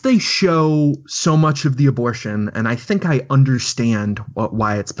 since they show so much of the abortion, and I think I understand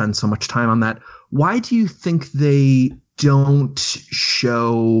why it's been so much time on that, why do you think they don't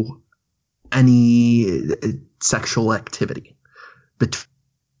show any sexual activity between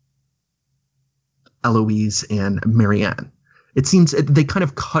Eloise and Marianne? It seems they kind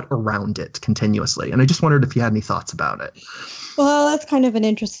of cut around it continuously, and I just wondered if you had any thoughts about it. Well, that's kind of an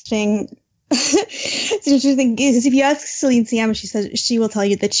interesting... It's interesting because if you ask Celine Sciamma, she says she will tell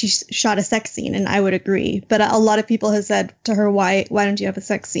you that she shot a sex scene, and I would agree. But a lot of people have said to her, "Why don't you have a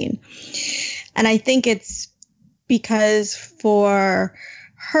sex scene?" And I think it's because for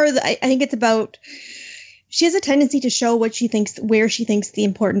her, I think it's about, she has a tendency to show where she thinks the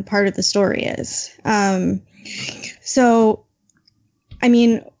important part of the story is. So, I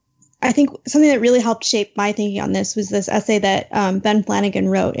mean, I think something that really helped shape my thinking on this was this essay that Ben Flanagan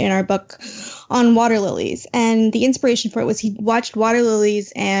wrote in our book on water lilies. And the inspiration for it was he watched Water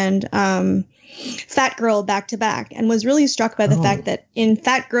Lilies and Fat Girl back to back, and was really struck by the fact that in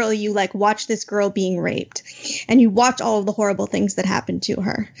Fat Girl, you watch this girl being raped, and you watch all of the horrible things that happen to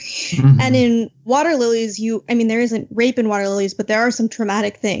her. Mm-hmm. And in Water Lilies, there isn't rape in Water Lilies, but there are some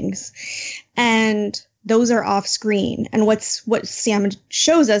traumatic things. And those are off screen. And what Sciamma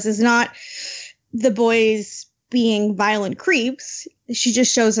shows us is not the boys being violent creeps. She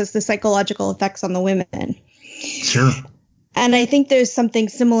just shows us the psychological effects on the women. Sure. And I think there's something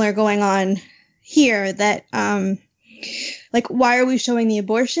similar going on here that, why are we showing the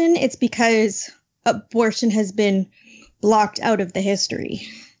abortion? It's because abortion has been blocked out of the history.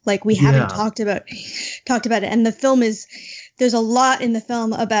 We haven't talked about it. And the film there's a lot in the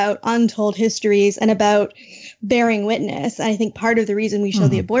film about untold histories and about bearing witness. And I think part of the reason we show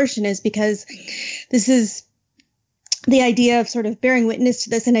the abortion is because this is the idea of sort of bearing witness to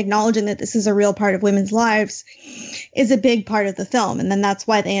this and acknowledging that this is a real part of women's lives is a big part of the film. And then that's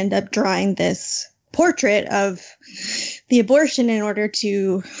why they end up drawing this portrait of the abortion in order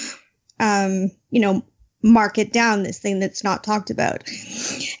to, mark it down, this thing that's not talked about.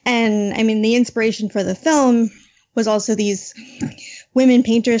 And I mean, the inspiration for the film was also these women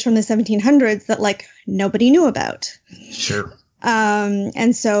painters from the 1700s that like nobody knew about. Sure.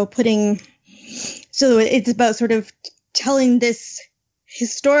 And so it's about sort of telling this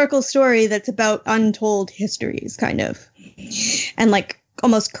historical story that's about untold histories, kind of, and like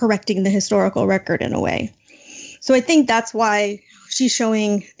almost correcting the historical record in a way. So I think that's why she's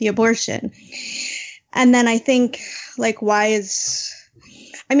showing the abortion. And then I think like I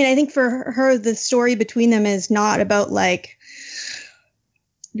think for her, the story between them is not about like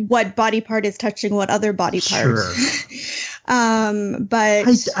what body part is touching what other body part. Sure. But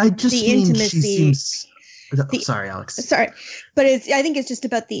I just the mean intimacy. she seems. Sorry, Alex. Sorry, but I think it's just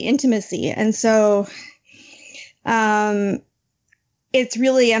about the intimacy, and so, it's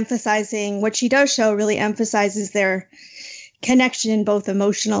really emphasizing what she does show. Really emphasizes their connection, both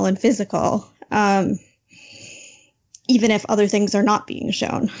emotional and physical, even if other things are not being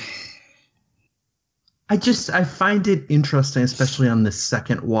shown. I find it interesting, especially on the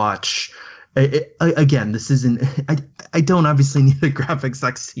second watch. Again, this isn't. I don't obviously need a graphic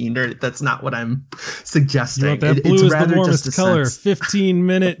sex scene, or that's not what I'm suggesting. You want that blue is the warmest color.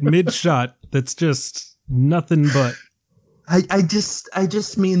 15-minute mid shot. That's just nothing but. I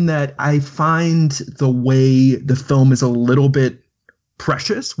just mean that I find the way the film is a little bit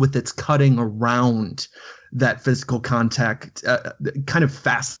precious with its cutting around that physical contact, kind of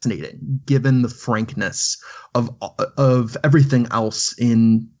fascinating, given the frankness of everything else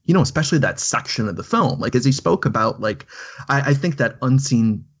in, especially that section of the film. Like, as he spoke about, like, I think that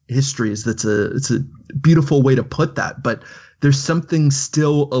unseen history it's a beautiful way to put that, but there's something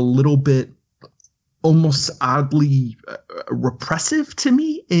still a little bit almost oddly repressive to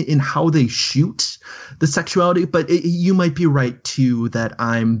me in how they shoot the sexuality. But you might be right too, that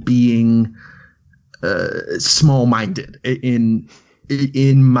I'm being small-minded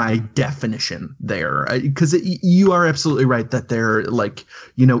in my definition there, because you are absolutely right that they're like,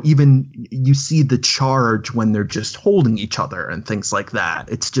 even you see the charge when they're just holding each other and things like that.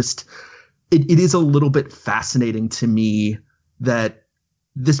 It's just it is a little bit fascinating to me that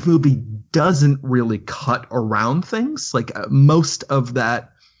this movie doesn't really cut around things. Like, most of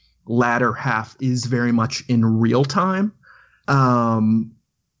that latter half is very much in real time.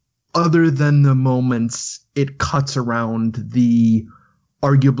 Other than the moments it cuts around the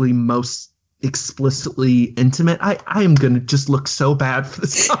arguably most explicitly intimate. I am going to just look so bad for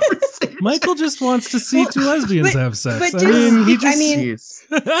this conversation. Michael just wants to see two lesbians have sex. but to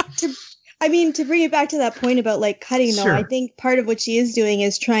bring it back to that point about like cutting, though, Sure. I think part of what she is doing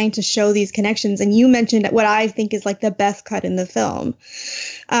is trying to show these connections. And you mentioned what I think is like the best cut in the film,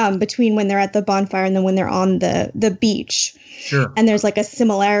 between when they're at the bonfire and then when they're on the beach. Sure. And there's like a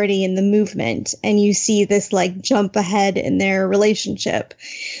similarity in the movement, and you see this like jump ahead in their relationship.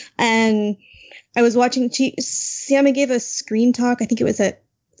 And I was watching, Sammy gave a screen talk. I think it was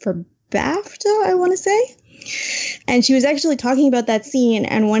for BAFTA, I want to say. And she was actually talking about that scene,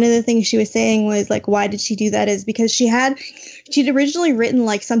 and one of the things she was saying was like, why did she do that, is because she'd originally written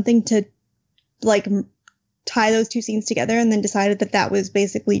like something to like tie those two scenes together, and then decided that was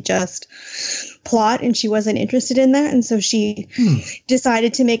basically just plot and she wasn't interested in that, and so she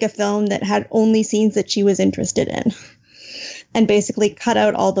decided to make a film that had only scenes that she was interested in, and basically cut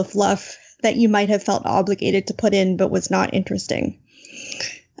out all the fluff that you might have felt obligated to put in but was not interesting.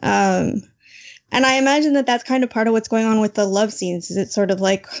 And I imagine that that's kind of part of what's going on with the love scenes. Is it's sort of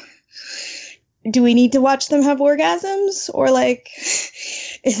like, do we need to watch them have orgasms? Or like,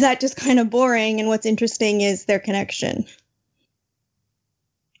 is that just kind of boring? And what's interesting is their connection.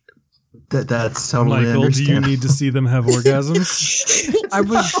 That's totally Michael, do you understandable. need to see them have orgasms? I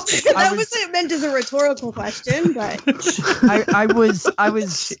was meant as a rhetorical question, but I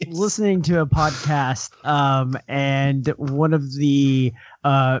was listening to a podcast, and one of the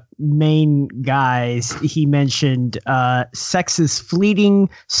main guys, he mentioned sex is fleeting,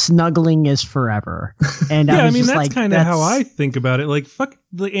 snuggling is forever. And Yeah, I was I mean, just that's like, kind of how I think about it. Like, fuck,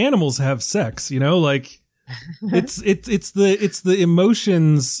 the animals have sex, like it's the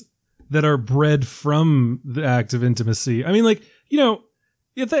emotions that are bred from the act of intimacy. I mean, like, even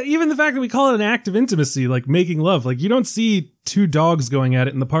the fact that we call it an act of intimacy, like making love, like you don't see two dogs going at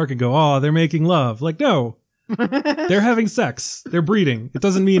it in the park and go, oh, they're making love. Like, no, they're having sex. They're breeding. It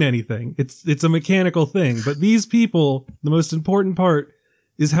doesn't mean anything. It's a mechanical thing. But these people, the most important part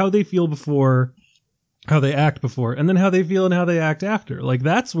is how they feel before, how they act before, and then how they feel and how they act after. Like,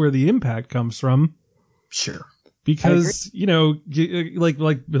 that's where the impact comes from. Sure. Because,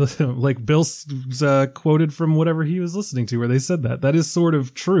 like Bill's quoted from whatever he was listening to where they said that is sort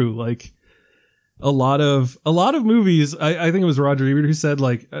of true. Like, a lot of movies. I think it was Roger Ebert who said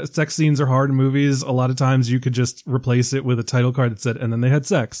like sex scenes are hard in movies. A lot of times you could just replace it with a title card that said, and then they had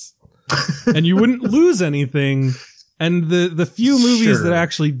sex and you wouldn't lose anything. And the few movies that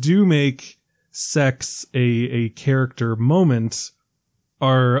actually do make sex a character moment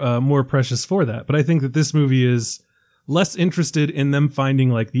are more precious for that. But I think that this movie is less interested in them finding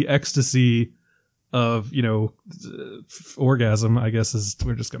like the ecstasy of, you know, orgasm, I guess is,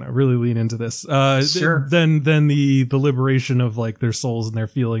 we're just going to really lean into this, than the liberation of like their souls and their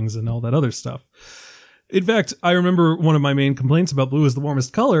feelings and all that other stuff. In fact, I remember one of my main complaints about Blue is the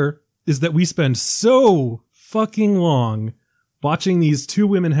Warmest Color is that we spend so fucking long watching these two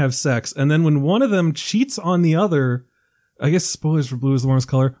women have sex. And then when one of them cheats on the other, I guess spoilers for Blue is the Warmest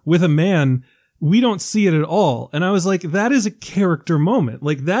Color, with a man, we don't see it at all. And I was like, that is a character moment.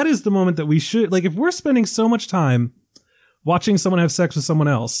 Like, that is the moment that we should, like, if we're spending so much time watching someone have sex with someone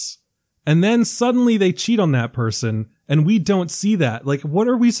else, and then suddenly they cheat on that person, and we don't see that, like, what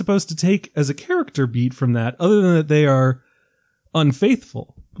are we supposed to take as a character beat from that, other than that they are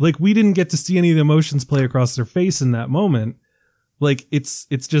unfaithful? Like, we didn't get to see any of the emotions play across their face in that moment. Like, it's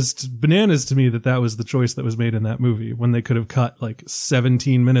just bananas to me that was the choice that was made in that movie when they could have cut like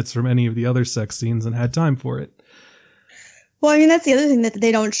 17 minutes from any of the other sex scenes and had time for it. Well, I mean, that's the other thing that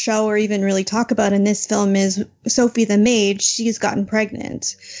they don't show or even really talk about in this film is Sophie the maid. She's gotten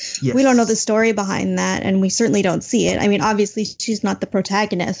pregnant. Yes. We don't know the story behind that, and we certainly don't see it. I mean, obviously, she's not the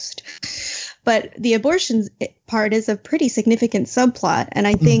protagonist, but the abortion part is a pretty significant subplot, and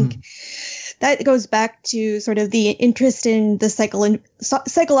I think that goes back to sort of the interest in the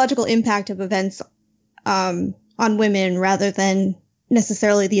psychological impact of events on women rather than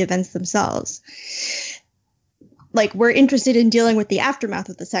necessarily the events themselves. Like, we're interested in dealing with the aftermath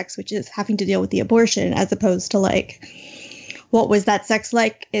of the sex, which is having to deal with the abortion, as opposed to like, what was that sex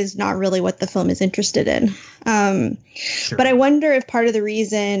like is not really what the film is interested in. But I wonder if part of the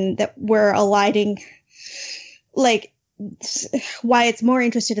reason that we're aligning, like, why it's more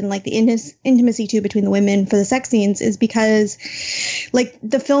interested in like the intimacy too between the women for the sex scenes is because like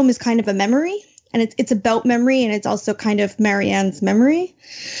the film is kind of a memory, and it's about memory, and it's also kind of Marianne's memory.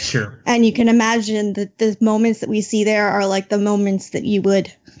 Sure. And you can imagine that the moments that we see there are like the moments that you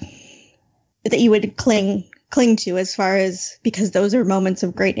would cling to, as far as, because those are moments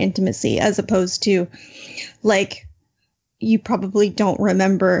of great intimacy, as opposed to like, you probably don't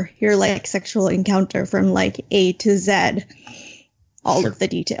remember your like sexual encounter from like A to Z, all of the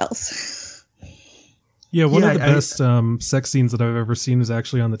details. Yeah, one of the best sex scenes that I've ever seen is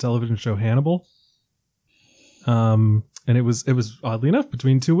actually on the television show Hannibal. And it was oddly enough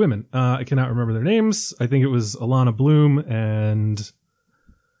between two women. I cannot remember their names. I think it was Alana Bloom and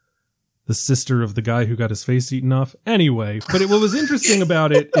the sister of the guy who got his face eaten off. Anyway, but what was interesting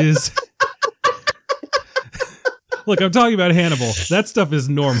about it is, look, I'm talking about Hannibal. That stuff is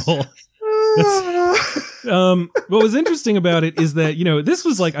normal. What was interesting about it is that, you know, this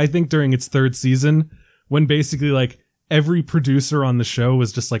was like, I think during its third season, when basically like every producer on the show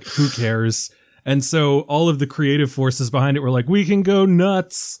was just like, who cares? And so all of the creative forces behind it were like, we can go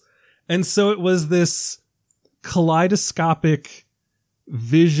nuts. And so it was this kaleidoscopic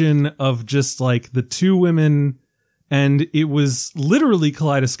vision of just like the two women, and it was literally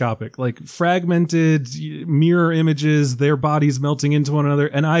kaleidoscopic, like fragmented mirror images, their bodies melting into one another.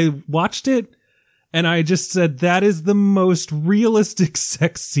 And I watched it and I just said, that is the most realistic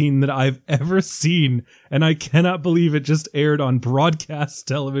sex scene that I've ever seen. And I cannot believe it just aired on broadcast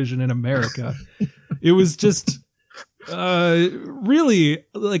television in America. It was just really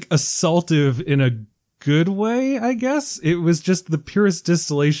like assaultive in a good way, I guess. It was just the purest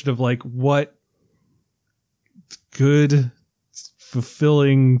distillation of like what good,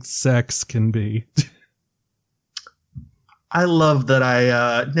 fulfilling sex can be. I love that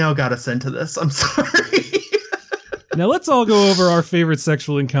I now got us into this. I'm sorry. Now let's all go over our favorite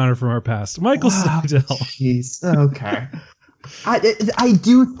sexual encounter from our past. Michael Snydell. Jeez. Okay. I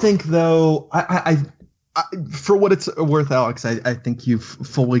do think, though, I for what it's worth, Alex, I think you've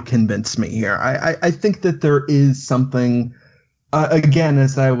fully convinced me here. I think that there is something, again,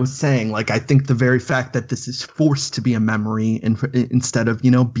 as I was saying, like, I think the very fact that this is forced to be a memory instead of,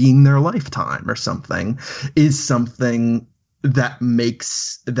 you know, being their lifetime or something is something that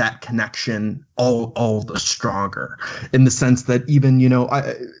makes that connection all the stronger, in the sense that even, you know,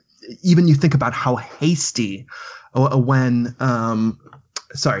 even you think about how hasty when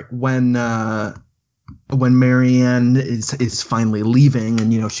Marianne is finally leaving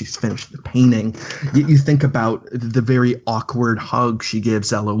and, you know, she's finished the painting, you think about the very awkward hug she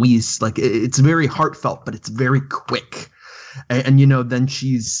gives Eloise. Like, it's very heartfelt, but it's very quick. And you know, then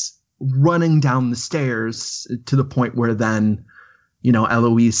she's running down the stairs to the point where then, you know,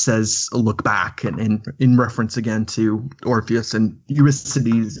 Eloise says, look back, and in reference again to Orpheus and Eurydice.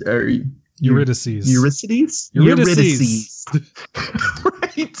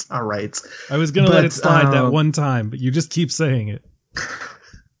 Right. All right. I was going to let it slide that one time, but you just keep saying it.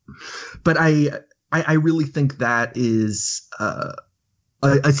 But I really think that is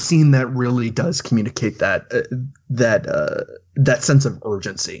a scene that really does communicate that sense of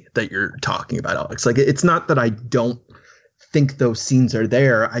urgency that you're talking about, Alex. Like, it's not that I don't think those scenes are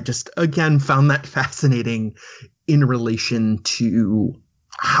there. I just, again, found that fascinating in relation to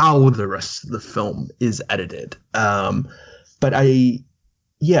how the rest of the film is edited. But I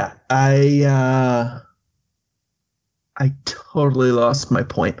totally lost my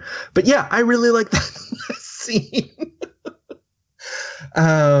point. But yeah, I really like that scene.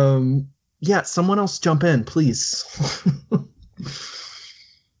 Yeah, someone else jump in, please.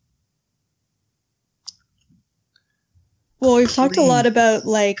 Well, we've talked a lot about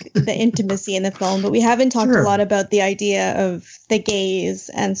like the intimacy in the film, but we haven't talked a lot about the idea of the gaze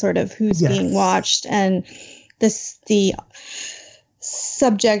and sort of who's being watched, and the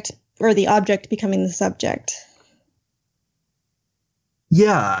subject or the object becoming the subject.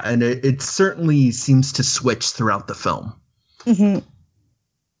 Yeah, and it certainly seems to switch throughout the film. Mm-hmm.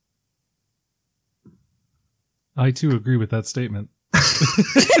 I too agree with that statement.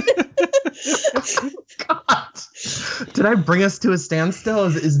 God. Did I bring us to a standstill?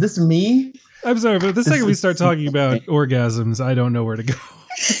 Is this me? I'm sorry, but the second we start talking about orgasms, I don't know where to go.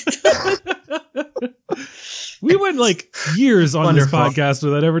 We went like years on this podcast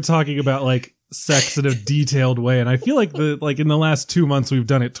without ever talking about like sex in a detailed way, and I feel like in the last 2 months we've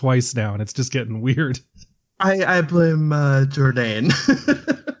done it twice now, and it's just getting weird. I blame Jourdain.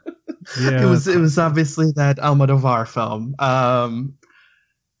 Yeah, it was obviously that Almodovar film.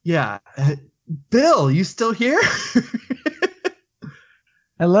 Yeah. Bill, you still here?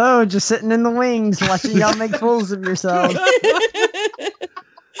 Hello, just sitting in the wings watching y'all make fools of yourselves.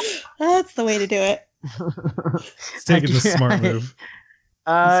 That's the way to do it. It's taking the smart move.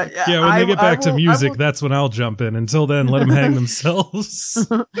 Yeah, when they get back to music, that's when I'll jump in. Until then, let them hang themselves.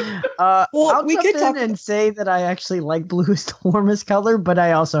 Well, we could talk and say that I actually like blue is the warmest color, but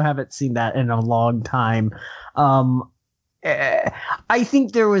I also haven't seen that in a long time. I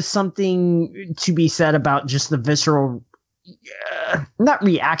think there was something to be said about just the visceral, not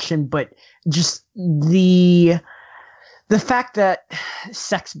reaction, but just the fact that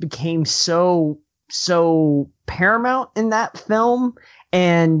sex became so paramount in that film,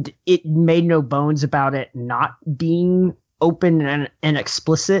 and it made no bones about it not being open and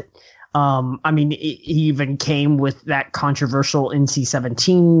explicit. I mean, it even came with that controversial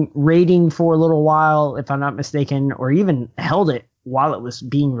NC-17 rating for a little while, if I'm not mistaken, or even held it while it was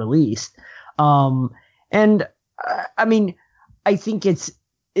being released. And I mean, I think it's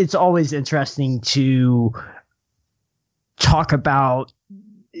always interesting to talk about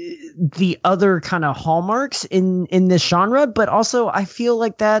the other kind of hallmarks in this genre, but also I feel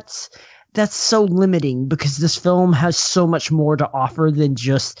like that's so limiting because this film has so much more to offer than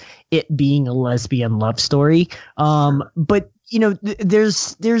just it being a lesbian love story. But you know,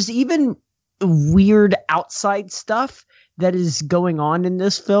 there's even weird outside stuff that is going on in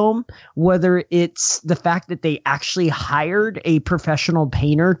this film, whether it's the fact that they actually hired a professional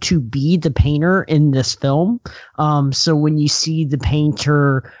painter to be the painter in this film. So when you see the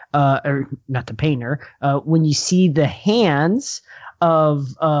painter, or not the painter, when you see the hands of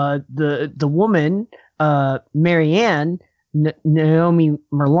the woman, Marianne, Naomi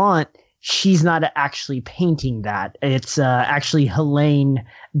Merlant, she's not actually painting that. It's actually Helene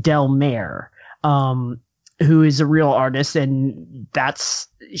Delmare, who is a real artist, and that's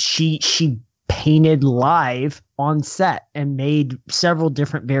she painted live on set and made several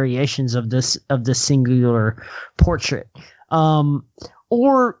different variations of this singular portrait.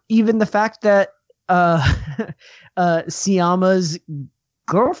 Or even the fact that Siama's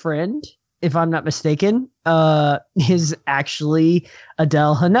girlfriend, if I'm not mistaken, is actually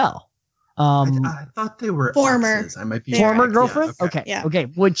Adele Hanel. I thought they were former. exes. I might be former right. girlfriend. Yeah, okay. Yeah. Okay,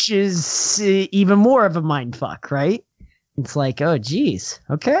 which is even more of a mind fuck, right? It's like, oh, geez.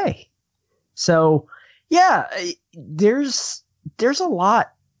 Okay, so yeah, there's a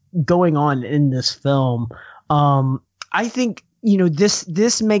lot going on in this film. I think, you know,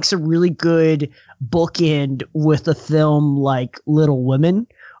 this makes a really good bookend with a film like Little Women,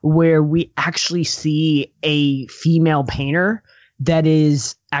 where we actually see a female painter that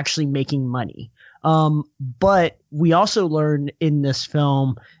is actually making money. But we also learn in this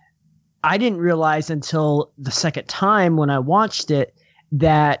film, I didn't realize until the second time when I watched it,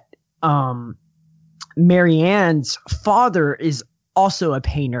 that Marianne's father is also a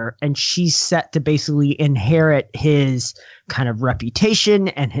painter, and she's set to basically inherit his kind of reputation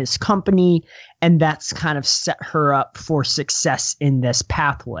and his company, and that's kind of set her up for success in this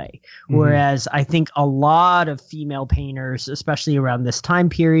pathway. Mhm. Whereas I think a lot of female painters, especially around this time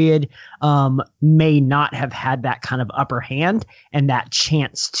period, may not have had that kind of upper hand and that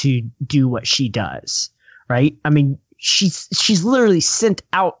chance to do what she does, right? I mean, she's literally sent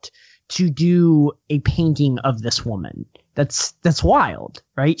out to do a painting of this woman. That's wild,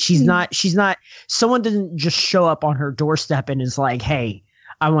 right? She's not, someone doesn't just show up on her doorstep and is like, hey,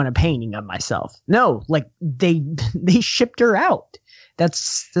 I want a painting of myself. No, like they shipped her out.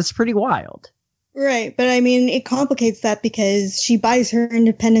 That's pretty wild. Right, but I mean, it complicates that because she buys her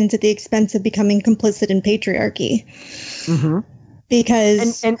independence at the expense of becoming complicit in patriarchy. Mm-hmm.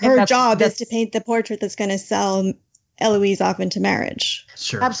 Because And her that's- job is that's- to paint the portrait that's going to sell Eloise off into marriage.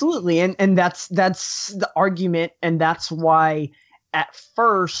 Sure. Absolutely. And that's the argument. And that's why at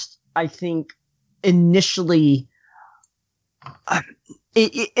first, I think initially,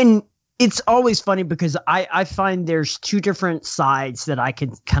 and it's always funny because I find there's two different sides that I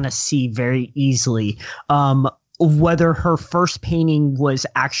can kind of see very easily. Whether her first painting was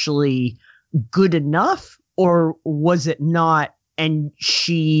actually good enough or was it not, and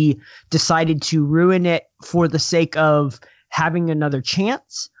she decided to ruin it for the sake of having another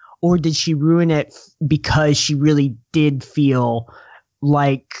chance, or did she ruin it because she really did feel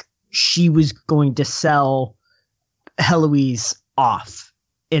like she was going to sell Heloise off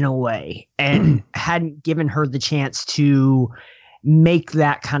in a way and hadn't given her the chance to make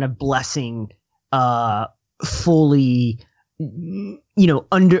that kind of blessing fully, you know,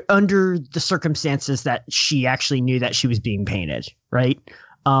 under the circumstances that she actually knew that she was being painted, right?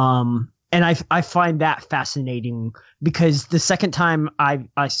 And I find that fascinating because the second time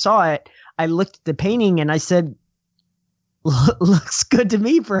I saw it, I looked at the painting and I said, looks good to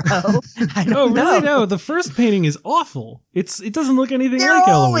me, bro. I don't Oh, really? know. No, the first painting is awful. It doesn't look anything They're like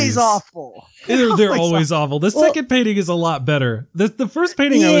always Eloise. awful. They're always awful. The Well- second painting is a lot better. The first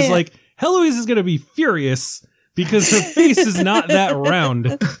painting, I was Yeah. like, Heloise is going to be furious because her face is not that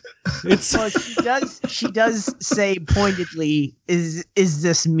round. It's Well, she does say pointedly, is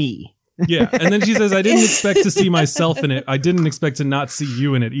this me? yeah, and then she says, "I didn't expect to see myself in it. I didn't expect to not see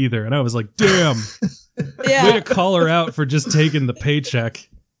you in it either." And I was like, "Damn, way Yeah. to call her out for just taking the paycheck."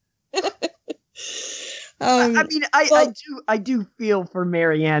 I mean, I do feel for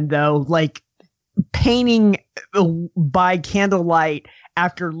Marianne though, like painting by candlelight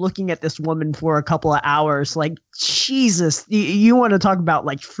after looking at this woman for a couple of hours. Like, Jesus, you want to talk about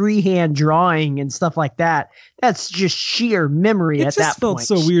like freehand drawing and stuff like that? That's just sheer memory It at just that felt point.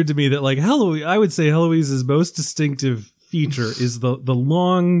 so weird to me that like Heloise, I would say Heloise's most distinctive feature is the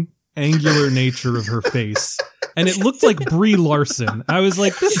long angular nature of her face, and it looked like Brie Larson. I was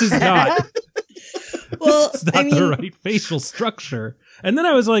like, this is not. Well, this is not I mean, the right facial structure. And then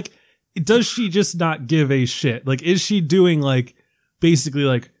I was like, does she just not give a shit? Like, is she doing like basically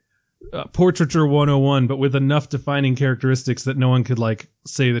like portraiture 101, but with enough defining characteristics that no one could like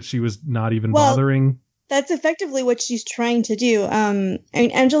say that she was not even Well, bothering? that's effectively what she's trying to do. I mean,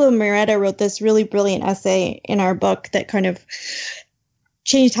 Angelo Moretta wrote this really brilliant essay in our book that kind of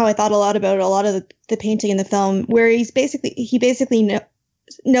changed how I thought a lot about a lot of the painting in the film, where he basically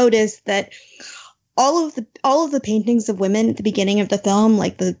noticed that all of the paintings of women at the beginning of the film,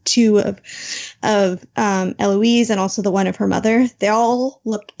 like the two of Eloise and also the one of her mother, they all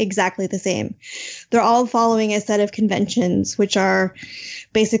look exactly the same. They're all following a set of conventions, which are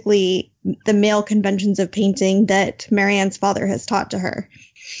basically the male conventions of painting that Marianne's father has taught to her.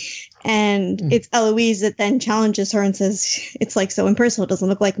 And it's Eloise that then challenges her and says, it's like so impersonal. It doesn't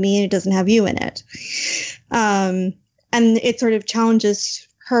look like me and it doesn't have you in it. And it sort of challenges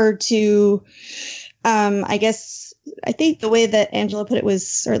her to, I think the way that Angela put it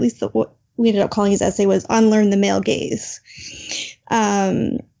was, or at least what we ended up calling his essay was unlearn the male gaze.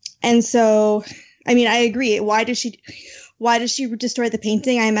 And so, I mean, I agree. Why does she destroy the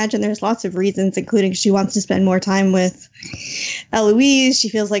painting? I imagine there's lots of reasons, including she wants to spend more time with Eloise. She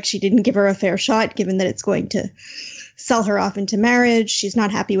feels like she didn't give her a fair shot, given that it's going to sell her off into marriage. She's not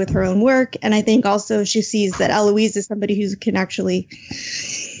happy with her own work. And I think also she sees that Eloise is somebody who can actually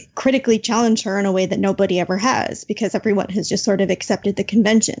critically challenge her in a way that nobody ever has, because everyone has just sort of accepted the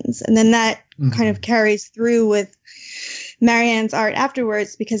conventions. And then that kind of carries through with Marianne's art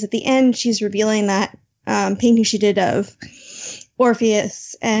afterwards, because at the end she's revealing that painting she did of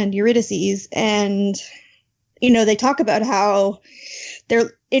Orpheus and Eurydice, and you know, they talk about how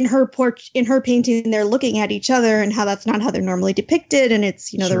they're in her painting, they're looking at each other, and how that's not how they're normally depicted, and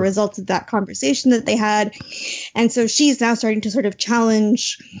it's, you know, the results of that conversation that they had. And so she's now starting to sort of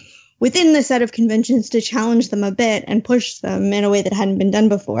challenge within the set of conventions, to challenge them a bit and push them in a way that hadn't been done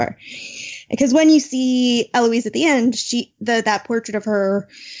before. Because when you see Eloise at the end, that portrait of her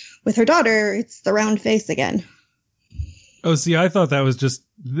with her daughter, it's the round face again. Oh, see, I thought that was just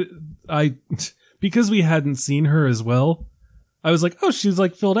because we hadn't seen her as well. I was like, oh, she's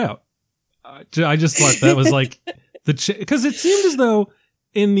like filled out. I just thought that was like because it seemed as though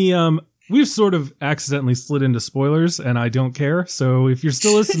in the we've sort of accidentally slid into spoilers, and I don't care. So if you're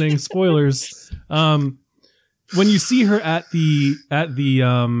still listening, spoilers. When you see her at the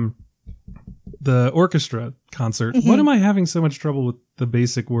orchestra concert, What am I having so much trouble with the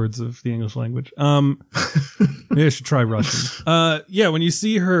basic words of the English language? Maybe I should try Russian. Yeah, when you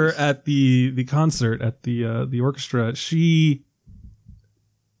see her at the concert at the orchestra, she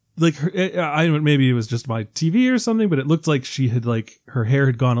like maybe it was just my TV or something, but it looked like she had her hair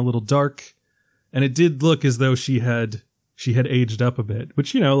had gone a little dark, and it did look as though she had aged up a bit,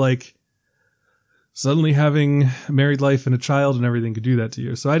 which, you know, like suddenly having a married life and a child and everything could do that to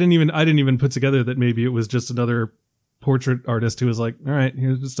you. So I didn't even put together that maybe it was just another portrait artist who was like, all right,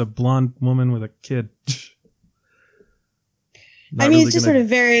 here's just a blonde woman with a kid. I mean, it's just sort of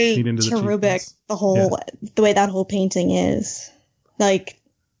very cherubic, the way that whole painting is, like,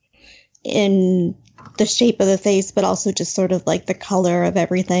 in the shape of the face, but also just sort of like the color of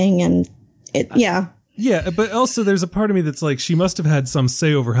everything. And yeah, but also there's a part of me that's like, she must have had some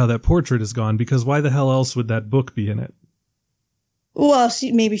say over how that portrait is gone, because why the hell else would that book be in it? Well,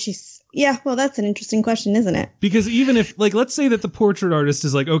 well, that's an interesting question, isn't it? Because even if, like, let's say that the portrait artist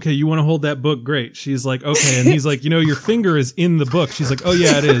is like, okay, you want to hold that book? Great. She's like, okay. And he's like, you know, your finger is in the book. She's like, oh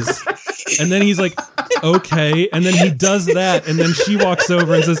yeah, it is. And then he's like, okay. And then he does that. And then she walks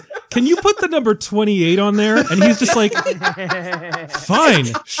over and says, can you put the number 28 on there? And he's just like, fine,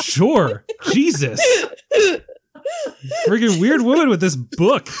 sure. Jesus. Friggin' weird woman with this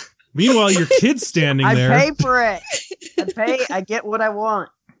book. Meanwhile, your kid's standing there. I pay for it. I get what I want.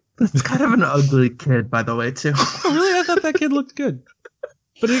 That's kind of an ugly kid, by the way, too. Oh, really? I thought that kid looked good.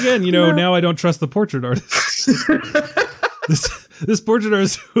 But again, you know, now I don't trust the portrait artist. This portrait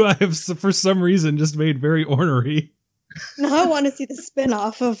artist who I have, for some reason, just made very ornery. Now I want to see the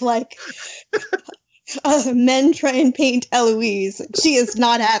spin-off of, like, men try and paint Eloise. She is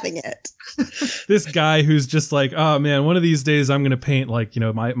not having it. This guy who's just like, oh man, one of these days I'm going to paint, like, you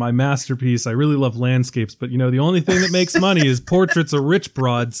know, my masterpiece. I really love landscapes, but, you know, the only thing that makes money is portraits of rich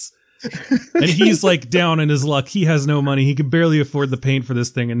broads. And he's like down in his luck. He has no money. He could barely afford the paint for this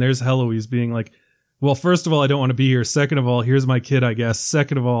thing. And there's Eloise being like, well, first of all, I don't want to be here. Second of all, here's my kid, I guess.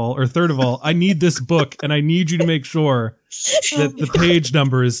 Second of all, or third of all, I need this book, and I need you to make sure that the page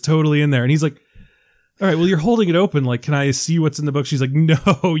number is totally in there. And he's like, all right, well, you're holding it open. Like, can I see what's in the book? She's like,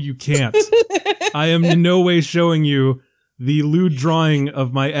 no, you can't. I am in no way showing you the lewd drawing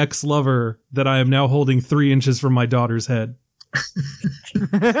of my ex-lover that I am now holding 3 inches from my daughter's head.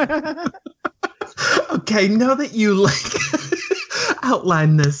 Okay, now that you, like,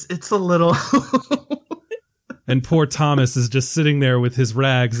 outline this, it's a little... And poor Thomas is just sitting there with his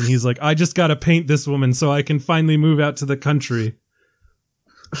rags, and he's like, I just gotta paint this woman so I can finally move out to the country.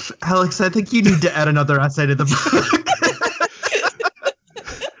 Alex, I think you need to add another essay to the book.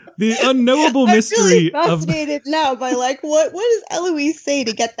 The unknowable mystery I'm really fascinated now by, like, what does Eloise say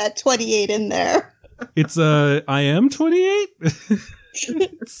to get that 28 in there? It's I am 28?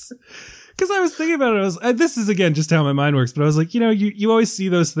 Because I was thinking about it, this is again just how my mind works, but I was like, you know, you always see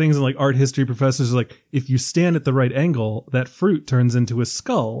those things, and like art history professors are like, if you stand at the right angle, that fruit turns into a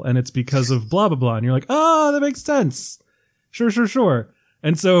skull, and it's because of blah blah blah, and you're like, oh, that makes sense. Sure.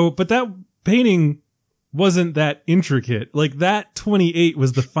 And so, but that painting wasn't that intricate. Like, that 28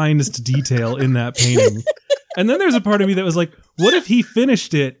 was the finest detail in that painting. And then there's a part of me that was like, what if he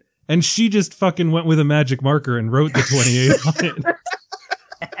finished it and she just fucking went with a magic marker and wrote the 28 on it?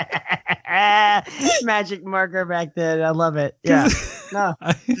 Magic marker back then. I love it. Yeah. No.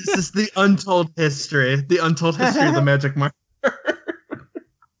 This is the untold history. The untold history of the magic marker.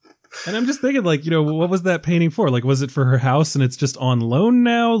 And I'm just thinking, like, you know, what was that painting for? Like, was it for her house and it's just on loan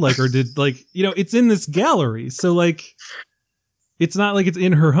now? Like, or did, like, you know, it's in this gallery. So, like, it's not like it's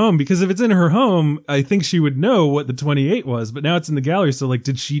in her home, because if it's in her home, I think she would know what the 28 was, but now it's in the gallery. So, like,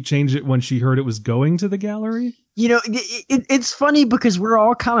 did she change it when she heard it was going to the gallery? You know, it's funny because we're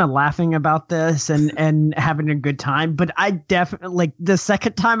all kind of laughing about this and having a good time. But I definitely, like, the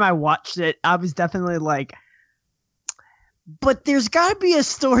second time I watched it, I was definitely like, but there's got to be a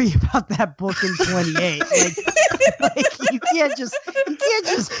story about that book in 28. Like, Like you can't just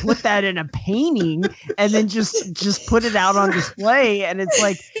put that in a painting and then just put it out on display. And it's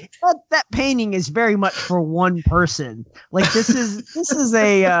like that painting is very much for one person. Like this is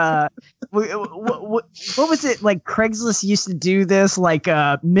a what was it, like Craigslist used to do this, like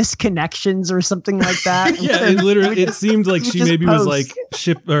misconnections or something like that. Yeah, it seemed like she maybe was like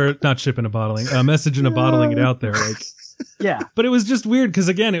not shipping a bottling, messaging a bottling it out there, like. Yeah, but it was just weird because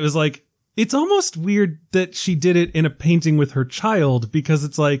again, it was like it's almost weird that she did it in a painting with her child, because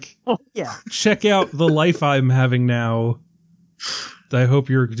it's like, oh yeah, check out the life I'm having now. I hope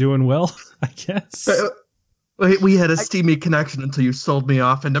you're doing well, I guess. We had a steamy connection until you sold me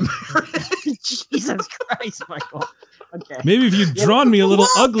off into marriage. Jesus Christ, Michael. Okay. Maybe if you'd drawn me a little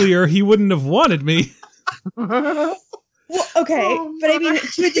uglier, he wouldn't have wanted me. Well, okay, but I mean,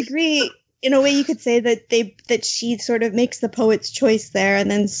 to a degree, in a way, you could say that she sort of makes the poet's choice there,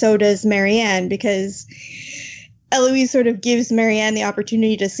 and then so does Marianne, because Eloise sort of gives Marianne the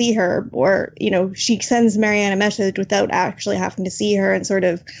opportunity to see her, or, you know, she sends Marianne a message without actually having to see her, and sort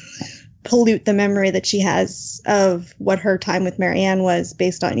of pollute the memory that she has of what her time with Marianne was,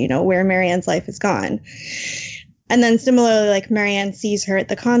 based on, you know, where Marianne's life has gone. And then similarly, like, Marianne sees her at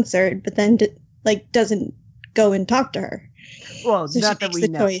the concert, but then doesn't go and talk to her. Well, So not she that makes we the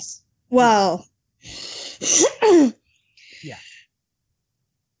know. choice. Well, Yeah.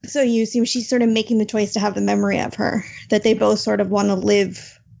 So you see, she's sort of making the choice to have the memory of her, that they both sort of want to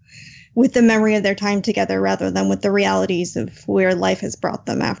live with the memory of their time together rather than with the realities of where life has brought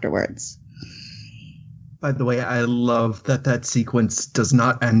them afterwards. By the way, I love that sequence does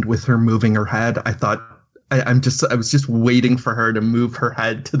not end with her moving her head. I thought I was just waiting for her to move her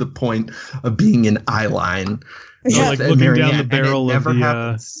head to the point of being in eye line. Oh, like looking Marianne, down the and it barrel of never the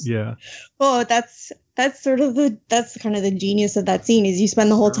happens. yeah. Well, that's sort of that's kind of the genius of that scene, is you spend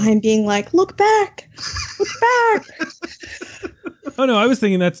the whole time being like, look back. Oh no, I was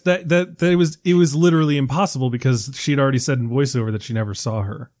thinking that it was literally impossible, because she'd already said in voiceover that she never saw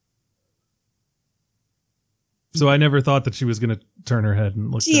her. So I never thought that she was going to turn her head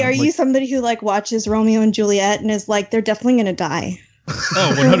and look. Gee, down, are you somebody who like watches Romeo and Juliet and is like, they're definitely going to die?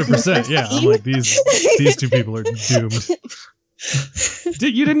 Oh, 100%. Yeah. I'm like, these two people are doomed.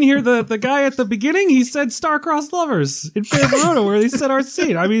 You didn't hear the guy at the beginning? He said star-crossed lovers in Fair Verona, where they set our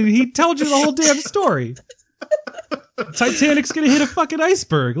scene. I mean, he told you the whole damn story. Titanic's gonna hit a fucking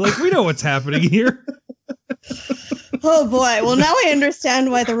iceberg. Like, we know what's happening here. Oh boy. Well, now I understand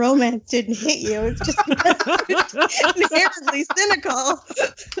why the romance didn't hit you. It's just because it's inherently cynical.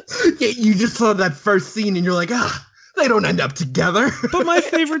 Yeah, you just saw that first scene and you're like, they don't end up together. But my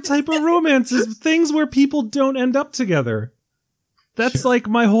favorite type of romance is things where people don't end up together. That's like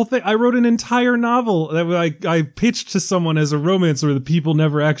my whole thing. I wrote an entire novel that I pitched to someone as a romance where the people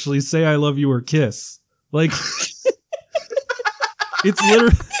never actually say I love you or kiss. Like,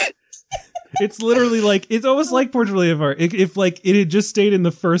 it's literally like, it's almost like Portrait of Art. If like it had just stayed in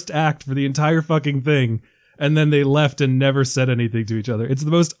the first act for the entire fucking thing, and then they left and never said anything to each other. It's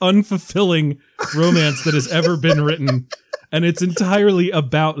the most unfulfilling romance that has ever been written. And it's entirely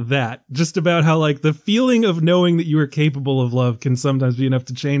about that. Just about how, like, the feeling of knowing that you are capable of love can sometimes be enough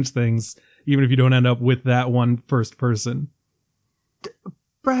to change things, even if you don't end up with that one first person.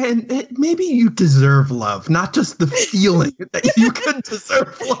 Brian, maybe you deserve love, not just the feeling that you could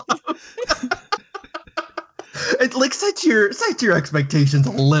deserve love. It like set your expectations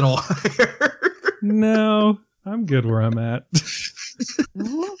a little higher. No, I'm good where I'm at.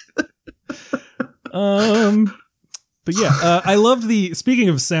 But yeah, I loved speaking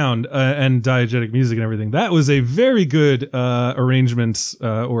of sound and diegetic music and everything, that was a very good arrangement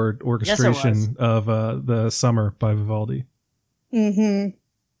or orchestration of the Summer by Vivaldi. Mm-hmm.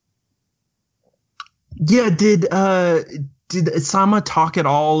 Yeah, did Sama talk at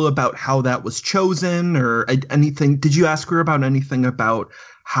all about how that was chosen or anything? Did you ask her about anything about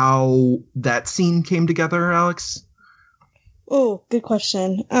how that scene came together, Alex? Oh, good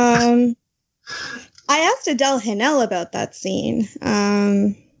question. I asked Adele Haenel about that scene. Did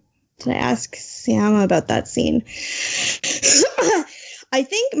I ask Siama about that scene? I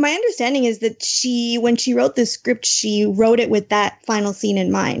think my understanding is that when she wrote this script, she wrote it with that final scene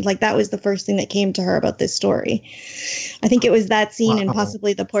in mind. Like, that was the first thing that came to her about this story. I think it was that scene and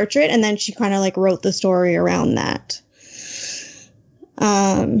possibly the portrait, and then she kind of like wrote the story around that.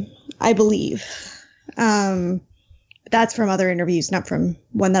 I believe. That's from other interviews, not from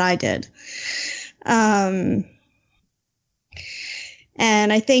one that I did. And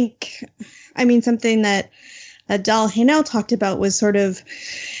I think, something that Adele Haenel talked about was sort of,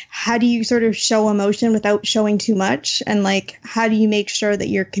 how do you sort of show emotion without showing too much? And like, how do you make sure that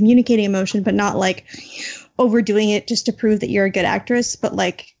you're communicating emotion, but not like overdoing it just to prove that you're a good actress, but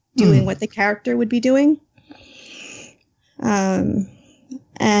like doing what the character would be doing. And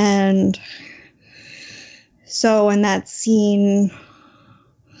so in that scene,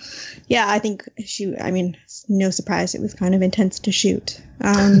 yeah, I think it's no surprise it was kind of intense to shoot.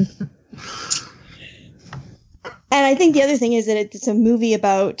 And I think the other thing is that it's a movie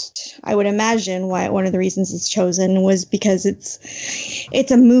about, I would imagine why one of the reasons it's chosen was because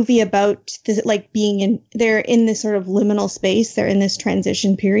it's a movie about this, like they're in this sort of liminal space. They're in this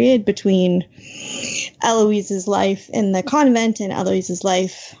transition period between Eloise's life in the convent and Eloise's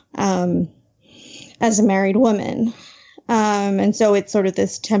life as a married woman. And so it's sort of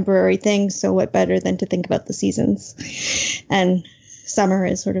this temporary thing. So what better than to think about the seasons? And summer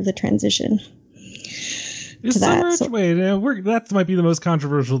is sort of the transition. Is summer? Wait, that might be the most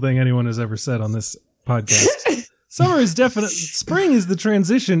controversial thing anyone has ever said on this podcast. Summer is definitely, spring is the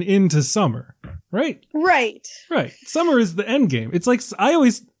transition into summer, right? Right. Summer is the end game. It's like,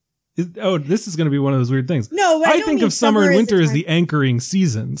 this is going to be one of those weird things. No, but I think of summer and winter as the anchoring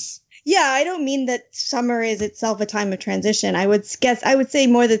seasons. Yeah, I don't mean that summer is itself a time of transition. I would say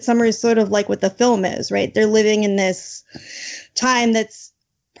more that summer is sort of like what the film is, right? They're living in this time that's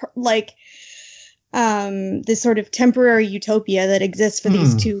like this sort of temporary utopia that exists for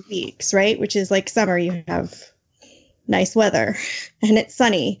these 2 weeks, right? Which is like summer, you have nice weather and it's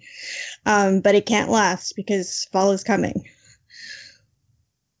sunny, but it can't last because fall is coming.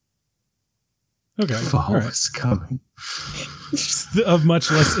 Okay, fall is coming. A much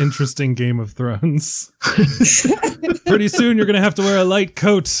less interesting Game of Thrones. Pretty soon you're going to have to wear a light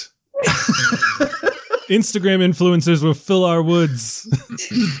coat. Instagram influencers will fill our woods.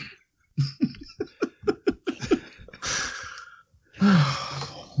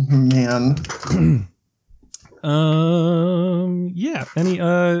 Man. Yeah. Any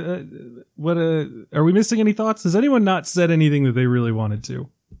what are we missing any thoughts? Has anyone not said anything that they really wanted to?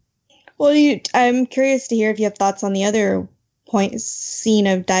 Well, I'm curious to hear if you have thoughts on the other scene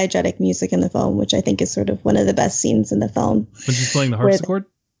of diegetic music in the film, which I think is sort of one of the best scenes in the film. When she's playing the harpsichord?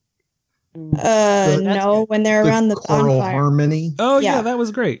 No, when they're around the choral bonfire. harmony. Oh yeah, that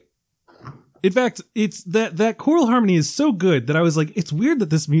was great. In fact, it's that choral harmony is so good that I was like, it's weird that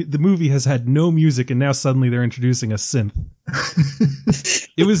the movie has had no music and now suddenly they're introducing a synth.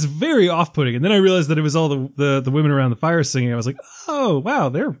 It was very off-putting, and then I realized that it was all the women around the fire singing. I was like, oh wow,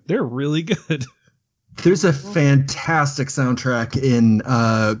 they're really good. There's a fantastic soundtrack in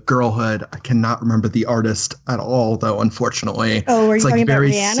Girlhood. I cannot remember the artist at all, though. Unfortunately, were you talking about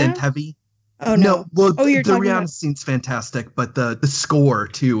very Rihanna? synth heavy. Oh no! Well, the talking Rihanna about... scene's fantastic, but the score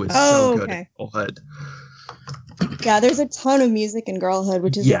too is so good. Okay. In Girlhood. Yeah, there's a ton of music in Girlhood,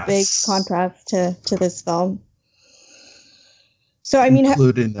 which is a big contrast to this film. So I mean,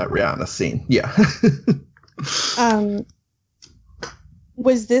 including that Rihanna scene, yeah.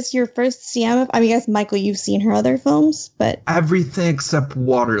 Was this your first CM? I mean, I guess Michael, you've seen her other films, but everything except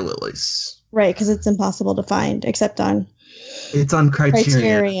Water Lilies, right? Because it's impossible to find except on. It's on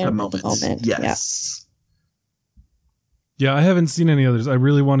Criterion at the moment. Yes. Yeah, I haven't seen any others. I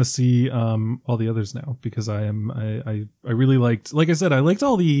really want to see all the others now because I really liked, like I said, I liked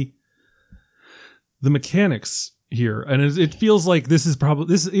all the mechanics here, and it feels like this is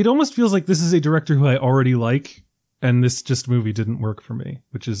probably this. It almost feels like this is a director who I already like, and this movie didn't work for me,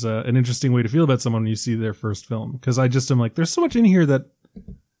 which is an interesting way to feel about someone when you see their first film. Because I just am like, there's so much in here that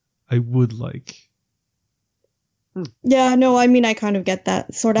I would like. Yeah, no, I mean, I kind of get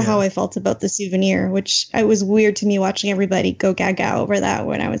that. Sort of how I felt about The Souvenir, which it was weird to me watching everybody go gaga over that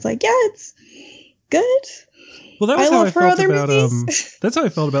when I was like, yeah, it's good. Well, that was how I felt about that's how I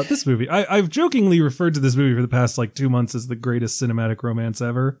felt about this movie. I've jokingly referred to this movie for the past 2 months as the greatest cinematic romance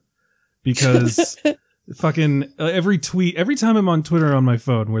ever, because fucking every time I'm on Twitter on my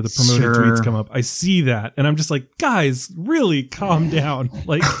phone where the promoted tweets come up, I see that and I'm just like, guys, really calm down.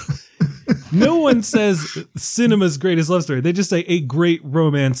 Like, no one says cinema's greatest love story. They just say a great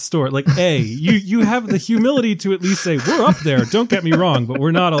romance story. Like, you have the humility to at least say we're up there. Don't get me wrong, but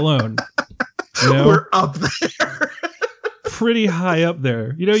we're not alone. You know? We're up there. Pretty high up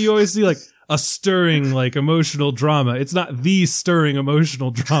there. You know, you always see a stirring, emotional drama. It's not the stirring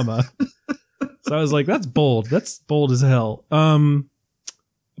emotional drama. So I was like, that's bold. That's bold as hell.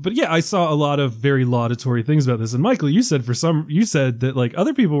 But yeah, I saw a lot of very laudatory things about this. And Michael, you said that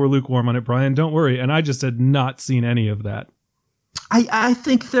other people were lukewarm on it, Brian, don't worry. And I just had not seen any of that. I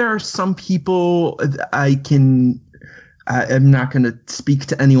think there are some people I'm not going to speak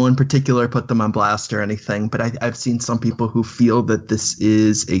to anyone in particular, put them on blast or anything, but I've seen some people who feel that this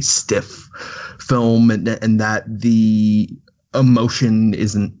is a stiff film and that the emotion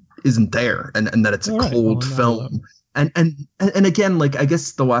isn't isn't there, and that it's a All right. cold Well, I'm not film. And again, like, I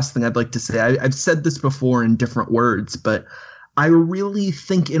guess the last thing I'd like to say, I've said this before in different words, but I really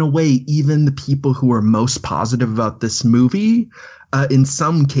think, in a way, even the people who are most positive about this movie, in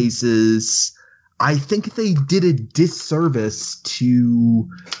some cases, I think they did a disservice to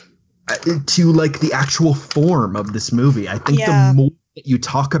like the actual form of this movie. I think Yeah. the more that you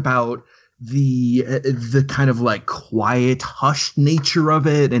talk about the kind of like quiet, hushed nature of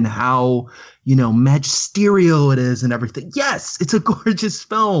it, and how, you know, magisterial it is and everything. Yes, it's a gorgeous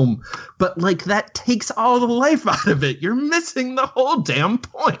film, but like, that takes all the life out of it. You're missing the whole damn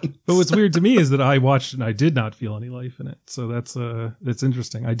point. But what's weird to me is that I watched and I did not feel any life in it. So that's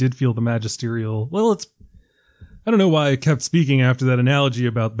interesting. I did feel the magisterial. Well, I don't know why I kept speaking after that analogy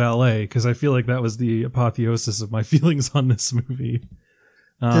about ballet, because I feel like that was the apotheosis of my feelings on this movie.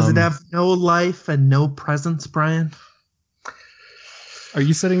 Does it have no life and no presence, Brian? Are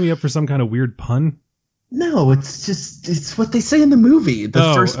you setting me up for some kind of weird pun? No, it's what they say in the movie.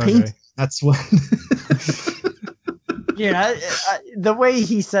 The first okay. painting. That's what. Yeah, the way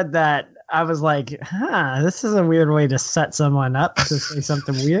he said that, I was like, this is a weird way to set someone up to say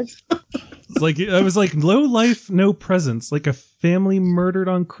something weird. It's like, I was like, low life, no presence, like a family murdered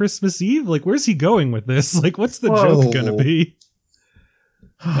on Christmas Eve. Like, where's he going with this? Like, what's the Whoa. joke gonna be?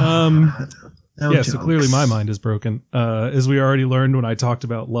 No Yeah, so jokes. clearly my mind is broken, as we already learned when I talked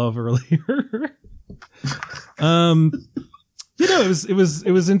about love earlier. You know, it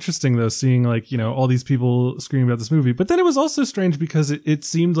was interesting though, seeing, like, you know, all these people screaming about this movie. But then it was also strange because it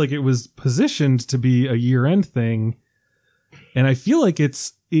seemed like it was positioned to be a year-end thing, and I feel like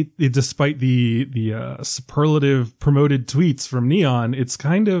it despite the superlative promoted tweets from Neon, it's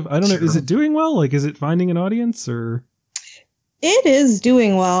kind of, I don't know, is it doing well? Like, is it finding an audience, or? It is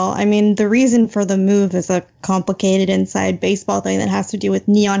doing well. I mean, the reason for the move is a complicated inside baseball thing that has to do with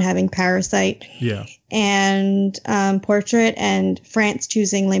Neon having Parasite Yeah. and Portrait, and France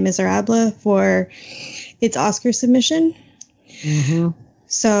choosing Les Miserables for its Oscar submission. Mm-hmm.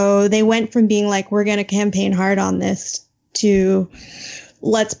 So they went from being like, we're going to campaign hard on this, to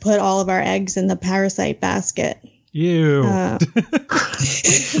let's put all of our eggs in the Parasite basket. Ew.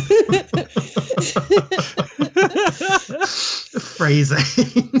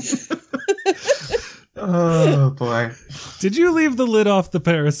 Phrasing. Oh boy. Did you leave the lid off the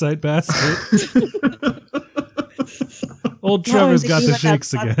Parasite basket? Old Trevor's got the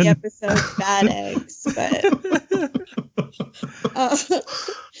shakes The again. episode Bad Eggs, but That's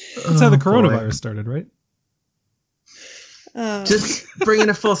how the Oh, boy. coronavirus started, right? Just bringing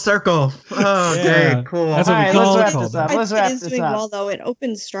it full circle. Oh, Yeah. great, cool. That's what we All right, call let's it. wrap this up. I Let's think wrap it is this doing up. well, though. It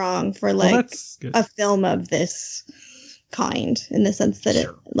opens strong for Well, like that's good. a film of this kind, in the sense that it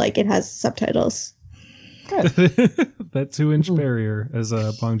has subtitles. That 2-inch barrier, as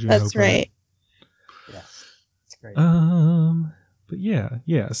Bong Joon-ho That's put it. right. It's great. But yeah.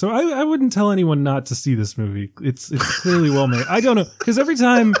 So I wouldn't tell anyone not to see this movie. It's clearly well made. I don't know, because every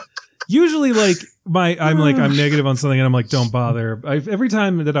time, usually like I'm negative on something and I'm like, don't bother. Every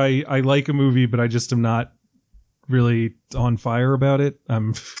time that I like a movie, but I just am not really on fire about it.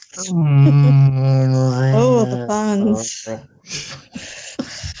 I'm Oh, the puns.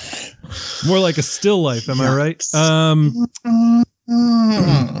 more like a still life. Am I right?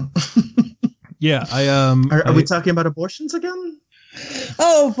 Yeah. Are we talking about abortions again?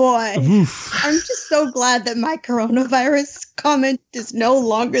 Oh boy. Oof. I'm just so glad that my coronavirus comment is no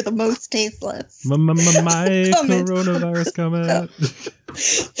longer the most tasteless. My Comment. coronavirus comment.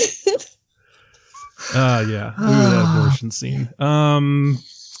 Yeah. Ooh, that abortion scene. I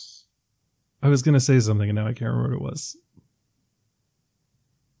was gonna say something and now I can't remember what it was.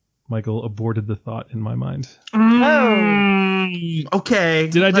 Michael aborted the thought in my mind. Okay.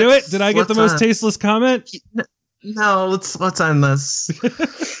 Did I do it? Did I get the most tasteless comment? No, let's end this.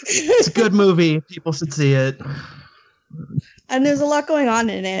 It's a good movie. People should see it. And there's a lot going on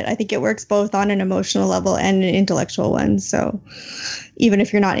in it. I think it works both on an emotional level and an intellectual one. So even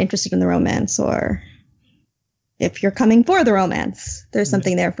if you're not interested in the romance, or if you're coming for the romance, there's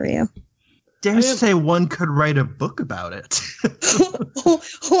something there for you. Dare say one could write a book about it.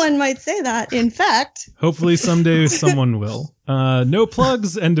 One might say that. In fact, Hopefully someday someone will. No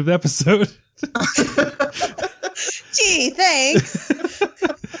plugs. End of episode. gee, thanks.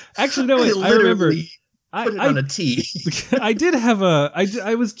 Actually, no, wait. I remember. Put it on a T. I did have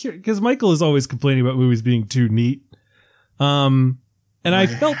I was curious because Michael is always complaining about movies being too neat. And I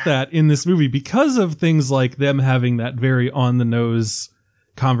felt that in this movie because of things like them having that very on the nose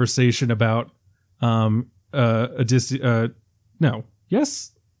conversation about Eurydice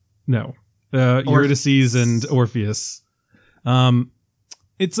and Orpheus.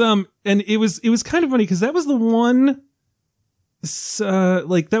 It's and it was kind of funny because that was the one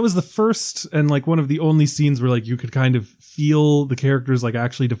like that was the first and like one of the only scenes where like you could kind of feel the characters like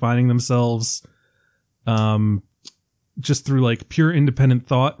actually defining themselves just through like pure independent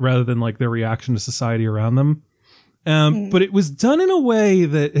thought rather than like their reaction to society around them. But it was done in a way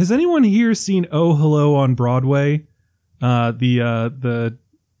that, has anyone here seen Oh Hello on Broadway? The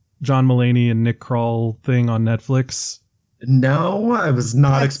John Mulaney and Nick Kroll thing on Netflix. No, I was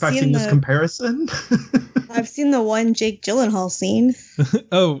not expecting this comparison. I've seen the one Jake Gyllenhaal scene.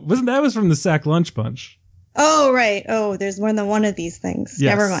 Oh, that was from the Sack Lunch Bunch? Oh, right. Oh, there's more than one of these things.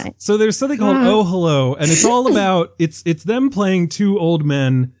 Yes. Never mind. So there's something called Oh Hello, and it's all about it's them playing two old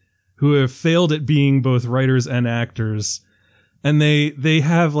men who have failed at being both writers and actors, and they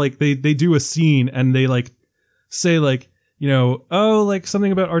have like they do a scene and they like say like, you know, oh, like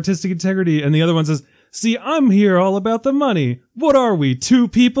something about artistic integrity, and the other one says, see, I'm here all about the money. What are we, two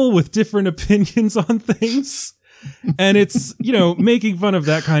people with different opinions on things? And it's, you know, making fun of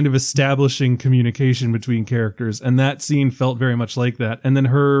that kind of establishing communication between characters. And that scene felt very much like that. And then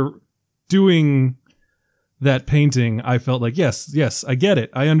her doing that painting, I felt like, yes, I get it.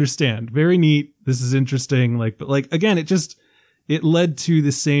 I understand. Very neat. This is interesting. Like, but like, again, it led to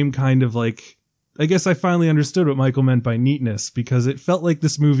the same kind of like, I guess I finally understood what Michael meant by neatness, because it felt like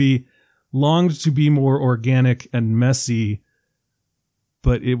this movie longed to be more organic and messy,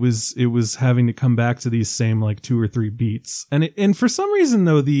 but it was having to come back to these same like 2 or 3 beats. And for some reason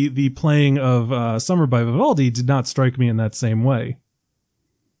though, the playing of Summer by Vivaldi did not strike me in that same way.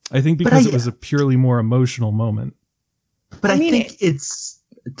 I think because it was a purely more emotional moment. But I think it's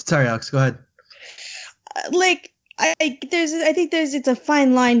sorry, Alex, go ahead. Like I think it's a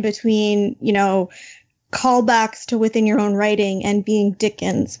fine line between, you know, callbacks to within your own writing and being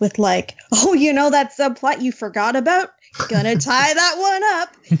Dickens with like, oh, you know, that subplot you forgot about? Gonna tie that one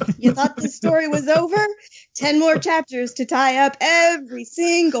up. You thought the story was over? 10 more chapters to tie up every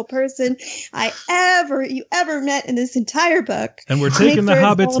single person you ever met in this entire book. And we're taking the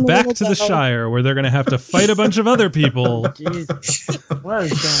hobbits back to the Shire where they're going to have to fight a bunch of other people. Jesus. What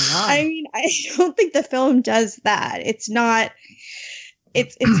is going on? I mean, I don't think the film does that. It's not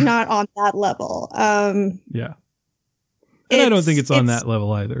on that level. Yeah. And I don't think it's on that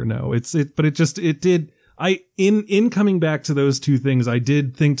level either. No, but it did. In coming back to those two things, I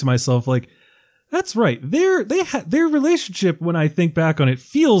did think to myself, like, that's right. Their relationship, when I think back on it,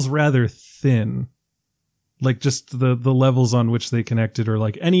 feels rather thin. Like just the levels on which they connected, or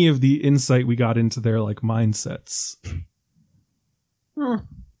like any of the insight we got into their like mindsets.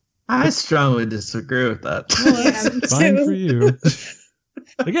 I strongly disagree with that. Well, that's fine for you.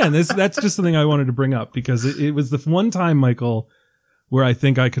 Again, that's just something I wanted to bring up because it was the one time, Michael, where I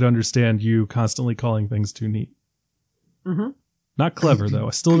think I could understand you constantly calling things too neat. Mm-hmm. Not clever, though.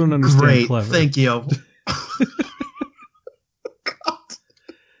 I still don't understand Great, clever. thank you.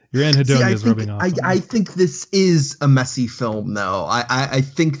 Your anhedonia is rubbing off. I think this is a messy film, though. I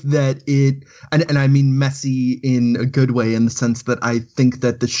think that it, and I mean messy in a good way, in the sense that I think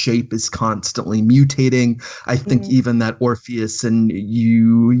that the shape is constantly mutating. I think even that Orpheus and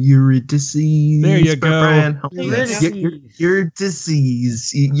Eurydice. There you go. Brian, Eurydice.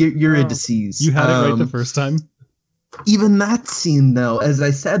 Eurydice. You had it right the first time. Even that scene, though, as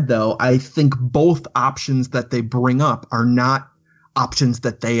I said, though, I think both options that they bring up are not options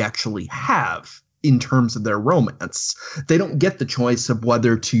that they actually have in terms of their romance. They don't get the choice of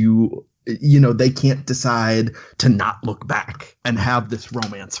whether to, you know, they can't decide to not look back and have this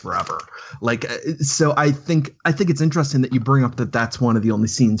romance forever. Like, so I think it's interesting that you bring up that that's one of the only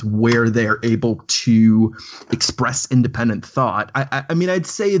scenes where they're able to express independent thought. I mean, I'd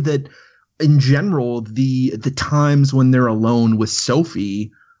say that in general, the times when they're alone with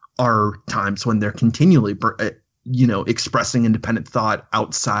Sophie are times when they're continually expressing independent thought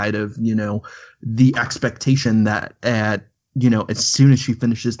outside of, the expectation that as soon as she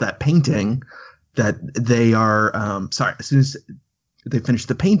finishes that painting, that they are, as soon as they finish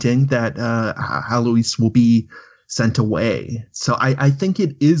the painting, that Heloise will be sent away. So I think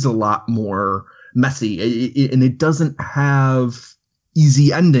it is a lot more messy, and it doesn't have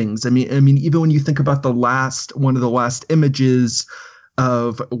easy endings. I mean, even when you think about one of the last images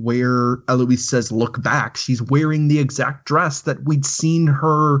of where Eloise says, look back, she's wearing the exact dress that we'd seen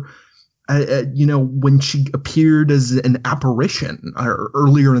her, when she appeared as an apparition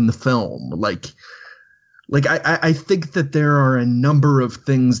earlier in the film. I think that there are a number of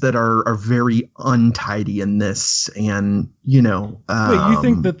things that are very untidy in this. And, wait,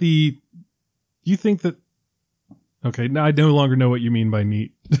 you think that, okay, now I no longer know what you mean by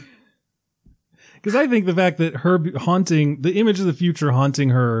neat. Because I think the fact that her haunting, the image of the future haunting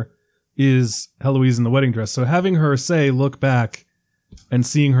her is Heloise in the wedding dress. So having her say, look back and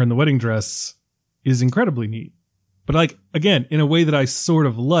seeing her in the wedding dress is incredibly neat. But like, again, in a way that I sort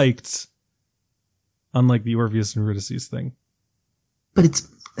of liked, unlike the Orpheus and Eurydice thing. But it's,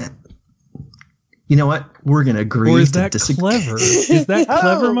 you know what? We're going to agree. Or is to that disagree. clever? Is that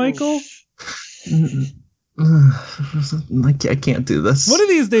clever, Michael? I can't do this. One of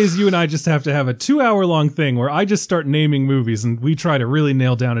these days, you and I just have to have a 2-hour-long thing where I just start naming movies and we try to really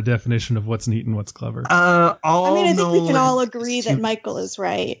nail down a definition of what's neat and what's clever. I think we can all agree that Michael is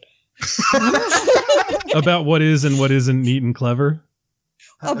right. About what is and what isn't neat and clever?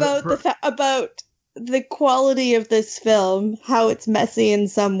 About about the quality of this film, how it's messy in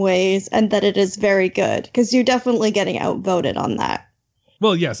some ways, and that it is very good. Because you're definitely getting outvoted on that.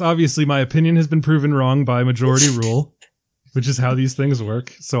 Well, yes, obviously my opinion has been proven wrong by majority rule, which is how these things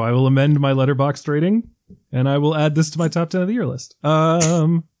work. So I will amend my Letterboxd rating, and I will add this to my top 10 of the year list.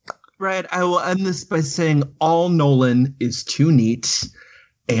 Brad, I will end this by saying all Nolan is too neat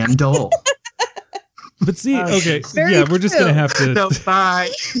and dull. But see, okay, Very yeah, we're just true. going to have to... No, bye.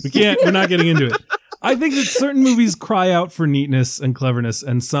 we're not getting into it. I think that certain movies cry out for neatness and cleverness,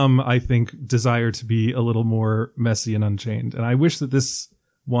 and some, I think, desire to be a little more messy and unchained. And I wish that this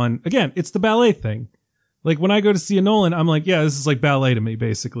one, again, it's the ballet thing. Like, when I go to see a Nolan, I'm like, yeah, this is like ballet to me,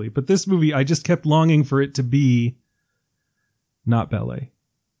 basically. But this movie, I just kept longing for it to be not ballet.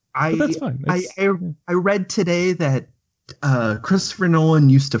 But that's fine. I read today that Christopher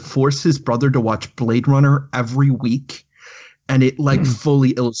Nolan used to force his brother to watch Blade Runner every week. And it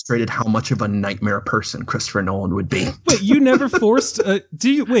fully illustrated how much of a nightmare person Christopher Nolan would be. Wait, you never forced?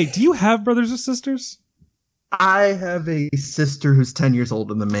 Do you have brothers or sisters? I have a sister who's 10 years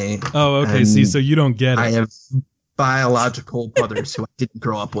older than me. Oh, okay. and See, so you don't get it. I have biological brothers who I didn't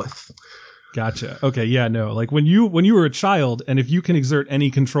grow up with. Gotcha. Okay. Yeah. No. Like when you were a child, and if you can exert any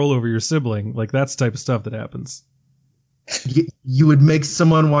control over your sibling, like that's the type of stuff that happens. You would make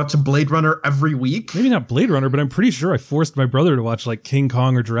someone watch a Blade Runner every week? Maybe not Blade Runner, but I'm pretty sure I forced my brother to watch like King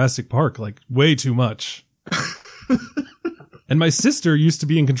Kong or Jurassic Park, like way too much. And my sister used to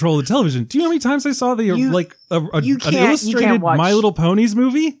be in control of the television. Do you know how many times I saw the an illustrated My Little Ponies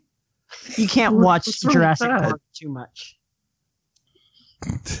movie? You can't watch What's wrong with Jurassic that? Park too much.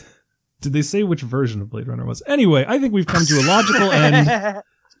 Did they say which version of Blade Runner it was? Anyway, I think we've come to a logical end.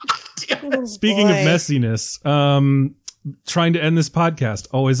 Speaking of messiness, trying to end this podcast,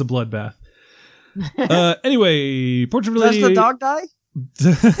 always a bloodbath. Anyway, Portrait of a Does Lady. the dog die?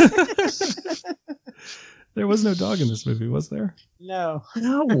 There was no dog in this movie, was there? No.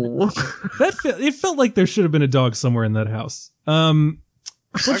 No. It felt like there should have been a dog somewhere in that house.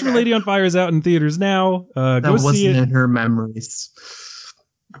 Portrait of a Lady on Fire is out in theaters now. That Go see wasn't it. in her memories.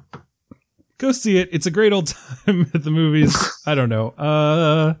 Go see it. It's a great old time at the movies. I don't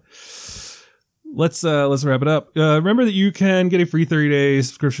know. Let's wrap it up. Remember that you can get a free 30-day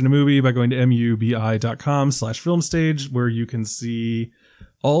subscription to Movie by going to mubi.com/filmstage, where you can see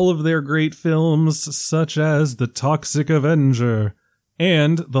all of their great films, such as The Toxic Avenger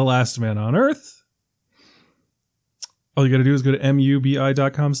and The Last Man on Earth. All you got to do is go to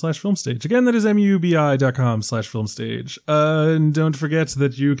mubi.com/filmstage. Again, that is mubi.com/filmstage. And don't forget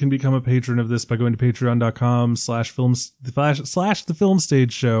that you can become a patron of this by going to patreon.com/the Film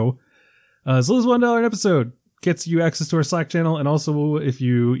Stage Show. As little as $1 an episode gets you access to our Slack channel, and also if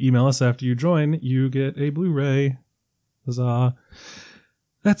you email us after you join, you get a Blu-ray. Huzzah.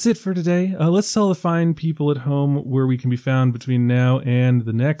 That's it for today. Let's tell the fine people at home where we can be found between now and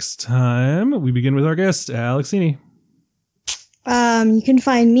the next time. We begin with our guest, Alex Heaney. You can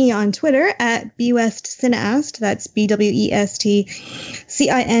find me on Twitter at bwestcineast. That's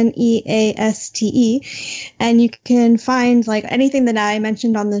BWESTCINEASTE. And you can find like anything that I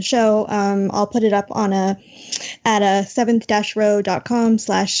mentioned on the show. I'll put it up on at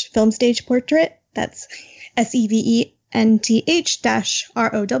 7th-row.com/filmstageportrait. That's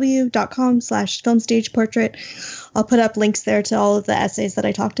SEVENTH-ROW.com/filmstageportrait. I'll put up links there to all of the essays that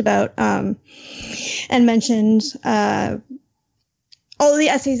I talked about and mentioned. All of the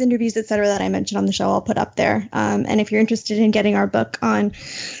essays, interviews, etc. that I mentioned on the show, I'll put up there. And if you're interested in getting our book on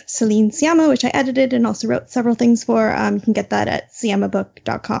Celine Sciamma, which I edited and also wrote several things for, you can get that at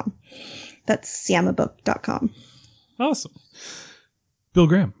sciammabook.com. That's sciammabook.com. Awesome. Bill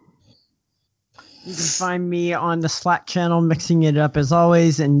Graham. You can find me on the Slack channel, mixing it up as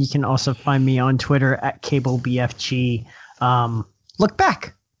always, and you can also find me on Twitter at CableBFG. Look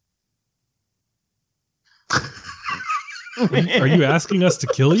back. Are you asking us to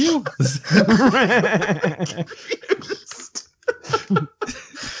kill you?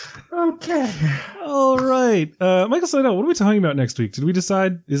 Okay. All right. Michael Seidel, what are we talking about next week? Did we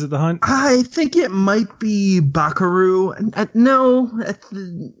decide? Is it The Hunt? I think it might be Bakaru. No,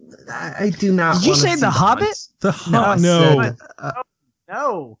 I do not. Did you wanna say see The Hobbit? Hunt. The No, I Hunt. No. said,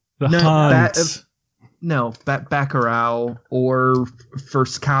 No. The no, Hunt. Bacurau or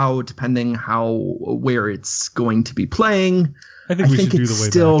First Cow, depending where it's going to be playing. I think we should do it's The Way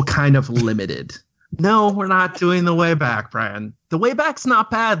still Back. kind of limited. No, we're not doing The Way Back, Brian. The Way Back's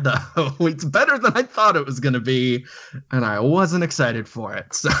not bad, though. It's better than I thought it was going to be, and I wasn't excited for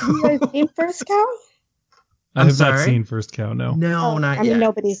it. So You guys seen First Cow? I I'm have not sorry? seen First Cow, no. no, not I mean, yet.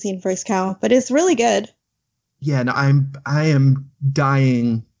 nobody's seen First Cow, but it's really good. Yeah, no, I am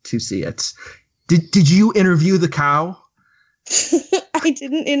dying to see it. Did you interview the cow? I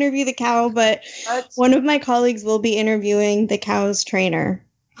didn't interview the cow, but one of my colleagues will be interviewing the cow's trainer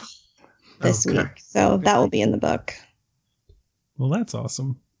this Okay. week. So that will be in the book. Well, that's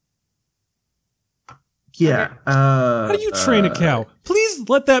awesome. Yeah. How do you train a cow? Please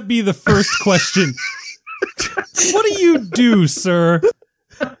let that be the first question. What do you do, sir?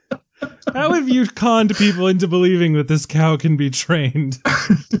 How have you conned people into believing that this cow can be trained?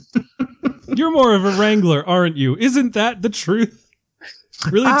 You're more of a wrangler, aren't you? Isn't that the truth?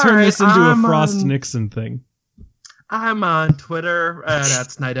 Really All turn right, this into a I'm, Frost Nixon thing. I'm on Twitter.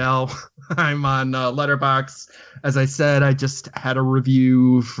 That's Nidell. I'm on Letterboxd. As I said, I just had a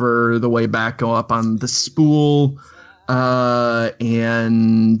review for The Way Back go up on the Spool.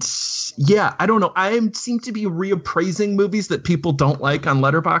 And yeah, I don't know. I seem to be reappraising movies that people don't like on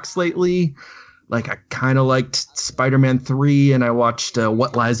Letterboxd lately. Like I kind of liked Spider-Man 3, and I watched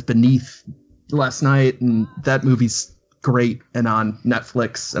What Lies Beneath last night, and that movie's great and on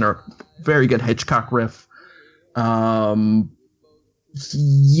Netflix and a very good Hitchcock riff. Yeah.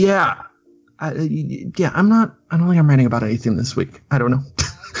 I don't think I'm writing about anything this week. I don't know.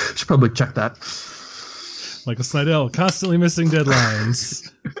 Should probably check that. Michael Snydell, constantly missing deadlines.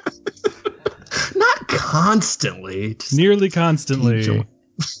 Not constantly. Just Nearly constantly. occasionally.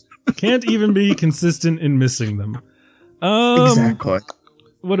 Can't even be consistent in missing them. Exactly.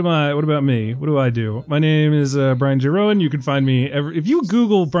 What about me? What do I do? My name is Brian J. Rowan. You can find me if you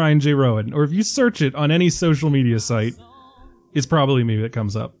Google Brian J. Rowan, or if you search it on any social media site, it's probably me that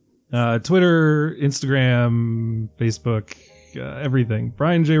comes up. Twitter, Instagram, Facebook, everything.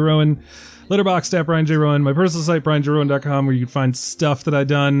 Brian J. Rowan. Letterboxd at Brian J. Rowan. My personal site, brianjrowan.com, where you can find stuff that I've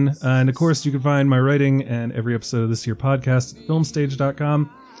done. And of course, you can find my writing and every episode of this here podcast at filmstage.com.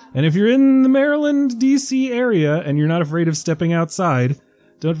 And if you're in the Maryland, D.C. area and you're not afraid of stepping outside,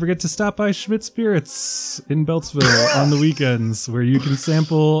 don't forget to stop by Schmidt Spirits in Beltsville on the weekends, where you can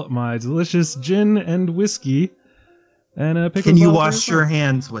sample my delicious gin and whiskey and pick Can a you bottle for wash your yourself.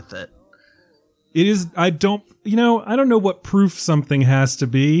 hands with it? It is. I don't know what proof something has to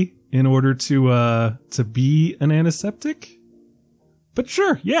be in order to be an antiseptic. But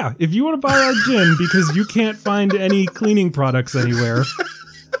sure, yeah. If you want to buy our gin because you can't find any cleaning products anywhere,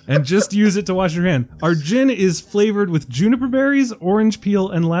 and just use it to wash your hand. Our gin is flavored with juniper berries, orange peel,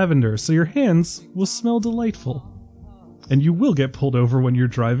 and lavender, so your hands will smell delightful. And you will get pulled over when you're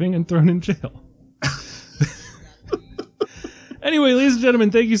driving and thrown in jail. Anyway, ladies and gentlemen,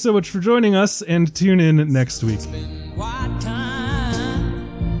 thank you so much for joining us, and tune in next week. Quiet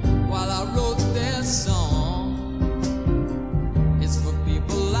time while I wrote this song. It's for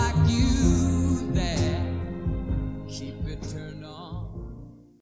people like you that keep it turned on.